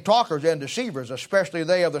and vain talkers and deceivers, especially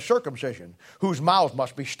they of the circumcision, whose mouths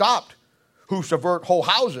must be stopped, who subvert whole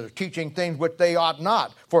houses, teaching things which they ought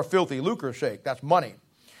not, for filthy lucre's sake. That's money.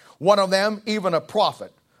 One of them, even a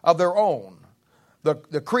prophet of their own. The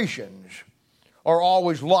Cretians are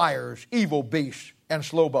always liars, evil beasts, and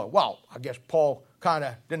slow bow. Well, I guess Paul kind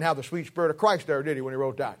of didn't have the sweet spirit of Christ there, did he, when he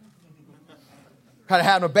wrote that? Kind of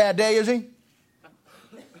having a bad day, is he?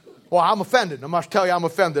 Well, I'm offended. I must tell you, I'm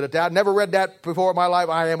offended at that. Never read that before in my life.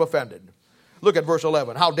 I am offended. Look at verse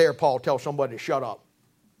 11. How dare Paul tell somebody to shut up?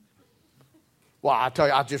 Well, I tell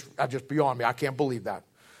you, I just beyond me. I can't believe that.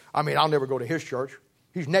 I mean, I'll never go to his church.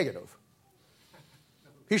 He's negative.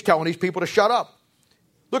 He's telling these people to shut up.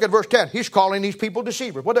 Look at verse 10. He's calling these people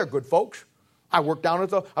deceivers. Well, they're good folks. I worked down at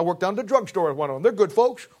the drugstore with one of them. They're good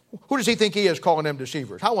folks. Who does he think he is calling them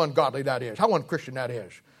deceivers? How ungodly that is. How unchristian that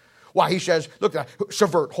is. Why, he says, look,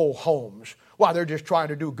 subvert whole homes. Why, they're just trying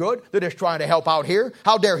to do good. They're just trying to help out here.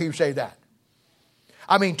 How dare he say that?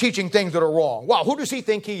 I mean, teaching things that are wrong. Wow, who does he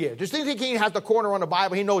think he is? Does he think he has the corner on the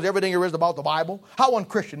Bible? He knows everything there is about the Bible? How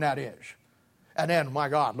unchristian that is. And then, my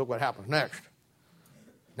God, look what happens next.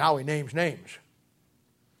 Now he names names.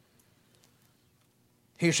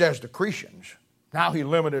 He says the Cretians. Now he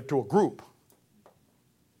limited it to a group.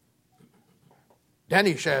 Then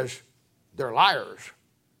he says they're liars.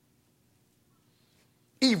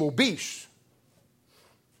 Evil beasts.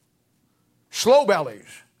 Slow bellies.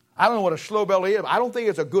 I don't know what a slow belly is. I don't think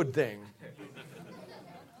it's a good thing.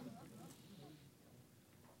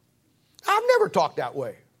 I've never talked that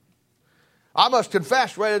way. I must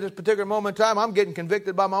confess right at this particular moment in time, I'm getting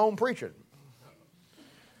convicted by my own preaching.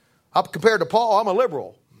 Up compared to Paul, I'm a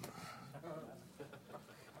liberal.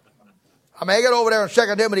 I mean, I get over there in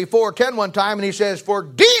 2 Timothy 4:10 one time, and he says, for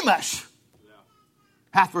Demas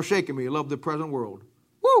hath forsaken me, loved the present world.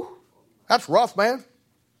 Woo! That's rough, man.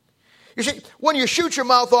 You see, when you shoot your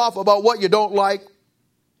mouth off about what you don't like,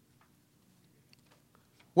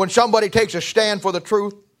 when somebody takes a stand for the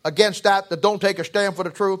truth against that don't take a stand for the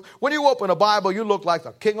truth, when you open a Bible, you look like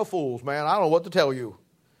the king of fools, man. I don't know what to tell you.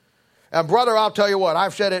 And brother, I'll tell you what,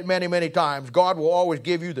 I've said it many, many times, God will always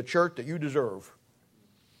give you the church that you deserve.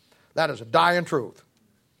 That is a dying truth.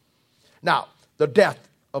 Now, the death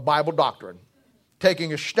of Bible doctrine,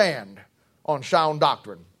 taking a stand on sound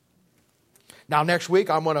doctrine. Now, next week,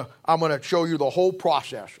 I'm gonna show you the whole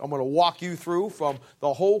process. I'm going to walk you through from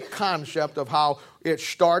the whole concept of how it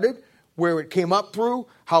started, where it came up through,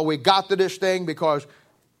 how we got to this thing, because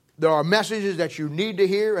there are messages that you need to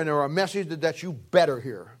hear, and there are messages that you better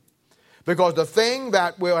hear. Because the thing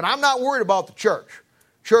that, and I'm not worried about the church.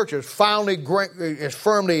 Church is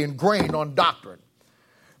firmly ingrained on doctrine.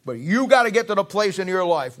 But you got to get to the place in your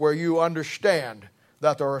life where you understand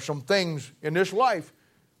that there are some things in this life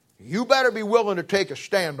you better be willing to take a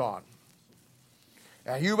stand on.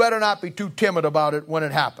 And you better not be too timid about it when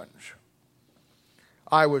it happens.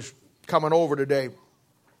 I was coming over today,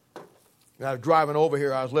 and I was driving over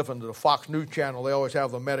here. I was listening to the Fox News channel. They always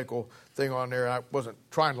have the medical thing on there. I wasn't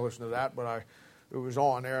trying to listen to that, but it was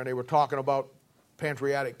on there, and they were talking about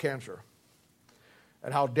pancreatic cancer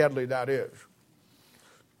and how deadly that is.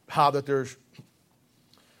 How that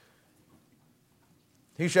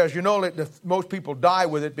he says, most people die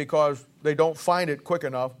with it because they don't find it quick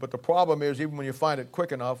enough. But the problem is, even when you find it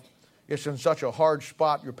quick enough, it's in such a hard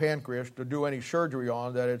spot, your pancreas, to do any surgery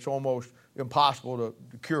on, that it's almost impossible to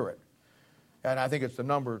cure it. And I think it's the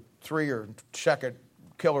number 3 or second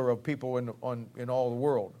killer of people in all the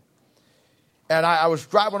world. And I was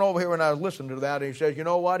driving over here and I was listening to that, and he says, you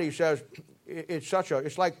know what? He says,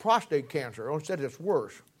 it's like prostate cancer. He said it's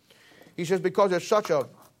worse. He says, because it's such a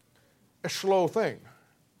slow thing.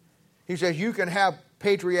 He says, you can have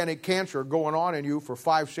pancreatic cancer going on in you for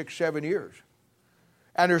 5, 6, 7 years.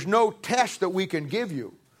 And there's no test that we can give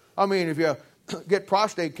you. I mean, if you get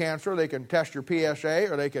prostate cancer, they can test your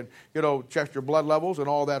PSA, or they can, check your blood levels and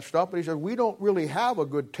all that stuff. But he says, we don't really have a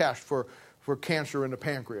good test for cancer in the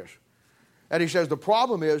pancreas. And he says, the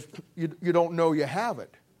problem is you don't know you have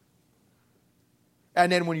it.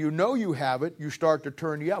 And then when you know you have it, you start to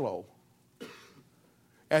turn yellow.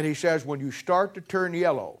 And he says, when you start to turn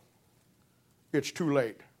yellow, it's too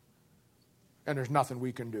late. And there's nothing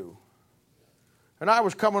we can do. And I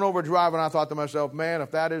was coming over driving, I thought to myself, man,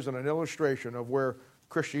 if that isn't an illustration of where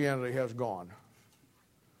Christianity has gone.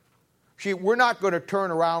 See, we're not going to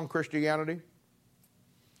turn around Christianity.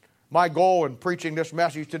 My goal in preaching this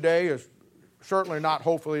message today is certainly not,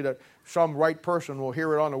 hopefully, that some right person will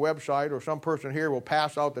hear it on the website, or some person here will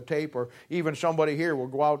pass out the tape, or even somebody here will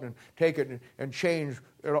go out and take it and change.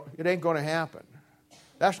 It ain't going to happen.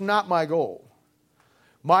 That's not my goal.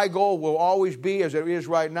 My goal will always be, as it is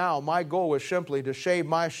right now, my goal is simply to save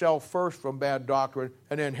myself first from bad doctrine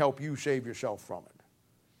and then help you save yourself from it.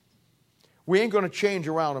 We ain't going to change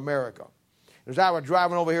around America. As I was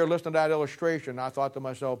driving over here listening to that illustration, I thought to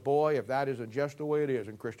myself, boy, if that isn't just the way it is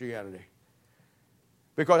in Christianity.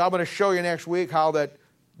 Because I'm going to show you next week how that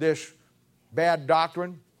this bad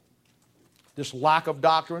doctrine, this lack of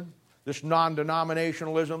doctrine, this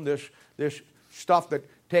non-denominationalism, this stuff that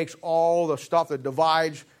takes all the stuff that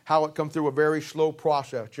divides, how it comes through a very slow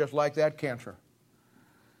process, just like that cancer.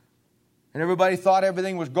 And everybody thought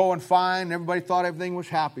everything was going fine, and everybody thought everything was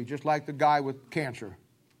happy, just like the guy with cancer.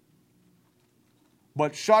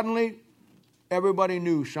 But suddenly, everybody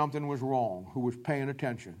knew something was wrong who was paying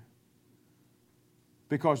attention.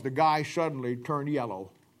 Because the guy suddenly turned yellow.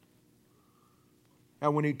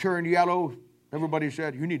 And when he turned yellow, everybody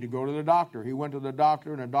said, you need to go to the doctor. He went to the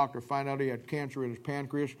doctor, and the doctor found out he had cancer in his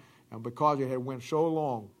pancreas. And because it had went so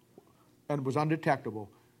long and was undetectable,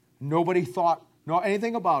 nobody thought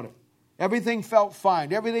anything about it. Everything felt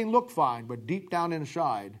fine. Everything looked fine. But deep down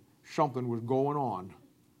inside, something was going on.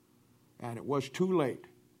 And it was too late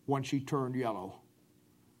once he turned yellow.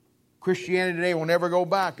 Christianity today will never go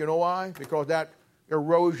back. You know why? Because that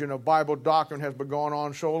erosion of Bible doctrine has been going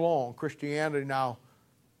on so long. Christianity now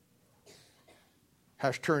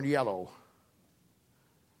has turned yellow.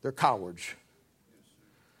 They're cowards.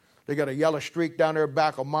 They got a yellow streak down their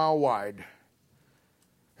back a mile wide.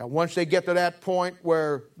 And once they get to that point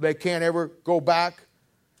where they can't ever go back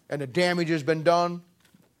and the damage has been done,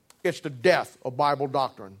 it's the death of Bible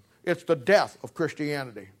doctrine. It's the death of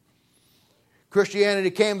Christianity.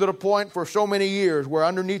 Christianity came to the point for so many years where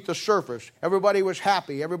underneath the surface, everybody was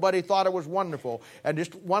happy. Everybody thought it was wonderful. And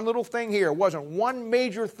just one little thing here. It wasn't one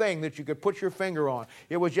major thing that you could put your finger on.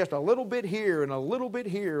 It was just a little bit here and a little bit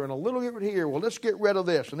here and a little bit here. Well, let's get rid of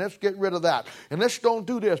this and let's get rid of that. And let's don't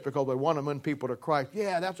do this because they want to win people to Christ.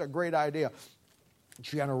 Yeah, that's a great idea.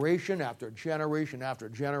 Generation after generation after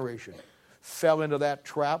generation fell into that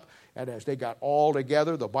trap. And as they got all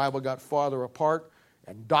together, the Bible got farther apart.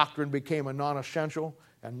 And doctrine became a non-essential.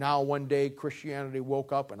 And now one day Christianity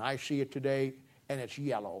woke up, and I see it today, and it's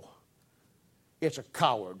yellow. It's a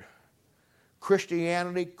coward.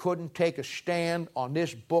 Christianity couldn't take a stand on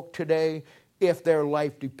this book today if their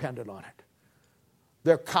life depended on it.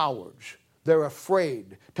 They're cowards. They're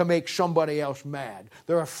afraid to make somebody else mad.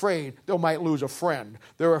 They're afraid they might lose a friend.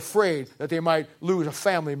 They're afraid that they might lose a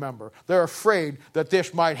family member. They're afraid that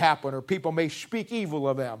this might happen, or people may speak evil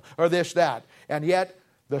of them, or this, that. And yet,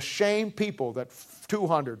 the same people that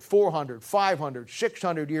 200, 400, 500,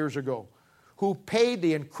 600 years ago, who paid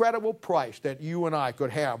the incredible price that you and I could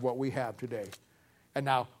have what we have today. And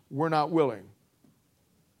now, we're not willing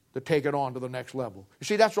to take it on to the next level. You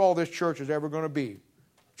see, that's all this church is ever going to be.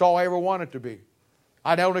 It's all I ever want it to be.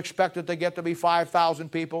 I don't expect it to get to be 5,000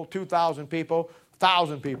 people, 2,000 people,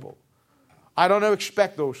 1,000 people. I don't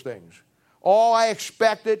expect those things. All I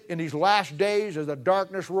expected in these last days as the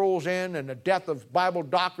darkness rolls in and the death of Bible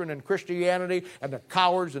doctrine and Christianity and the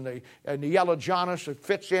cowards and the yellow Janus that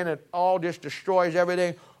fits in and all just destroys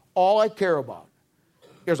everything. All I care about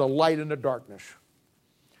is a light in the darkness.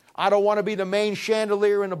 I don't want to be the main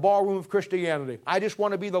chandelier in the ballroom of Christianity. I just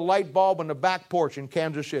want to be the light bulb on the back porch in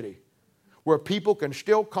Kansas City, where people can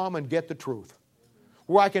still come and get the truth.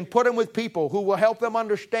 Where I can put them with people who will help them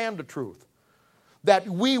understand the truth. That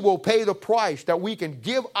we will pay the price, that we can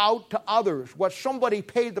give out to others what somebody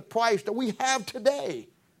paid the price that we have today.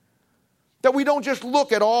 That we don't just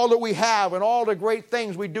look at all that we have and all the great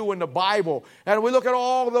things we do in the Bible, and we look at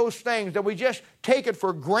all those things, that we just take it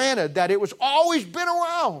for granted that it was always been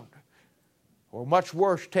around. Or much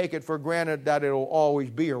worse, take it for granted that it will always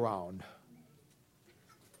be around.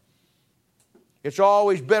 It's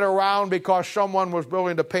always been around because someone was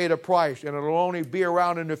willing to pay the price, and it will only be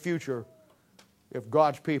around in the future if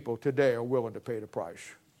God's people today are willing to pay the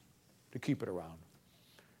price to keep it around.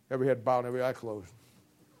 Every head bowed, every eye closed.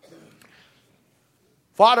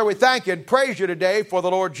 Father, we thank you and praise you today for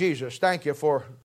the Lord Jesus. Thank you for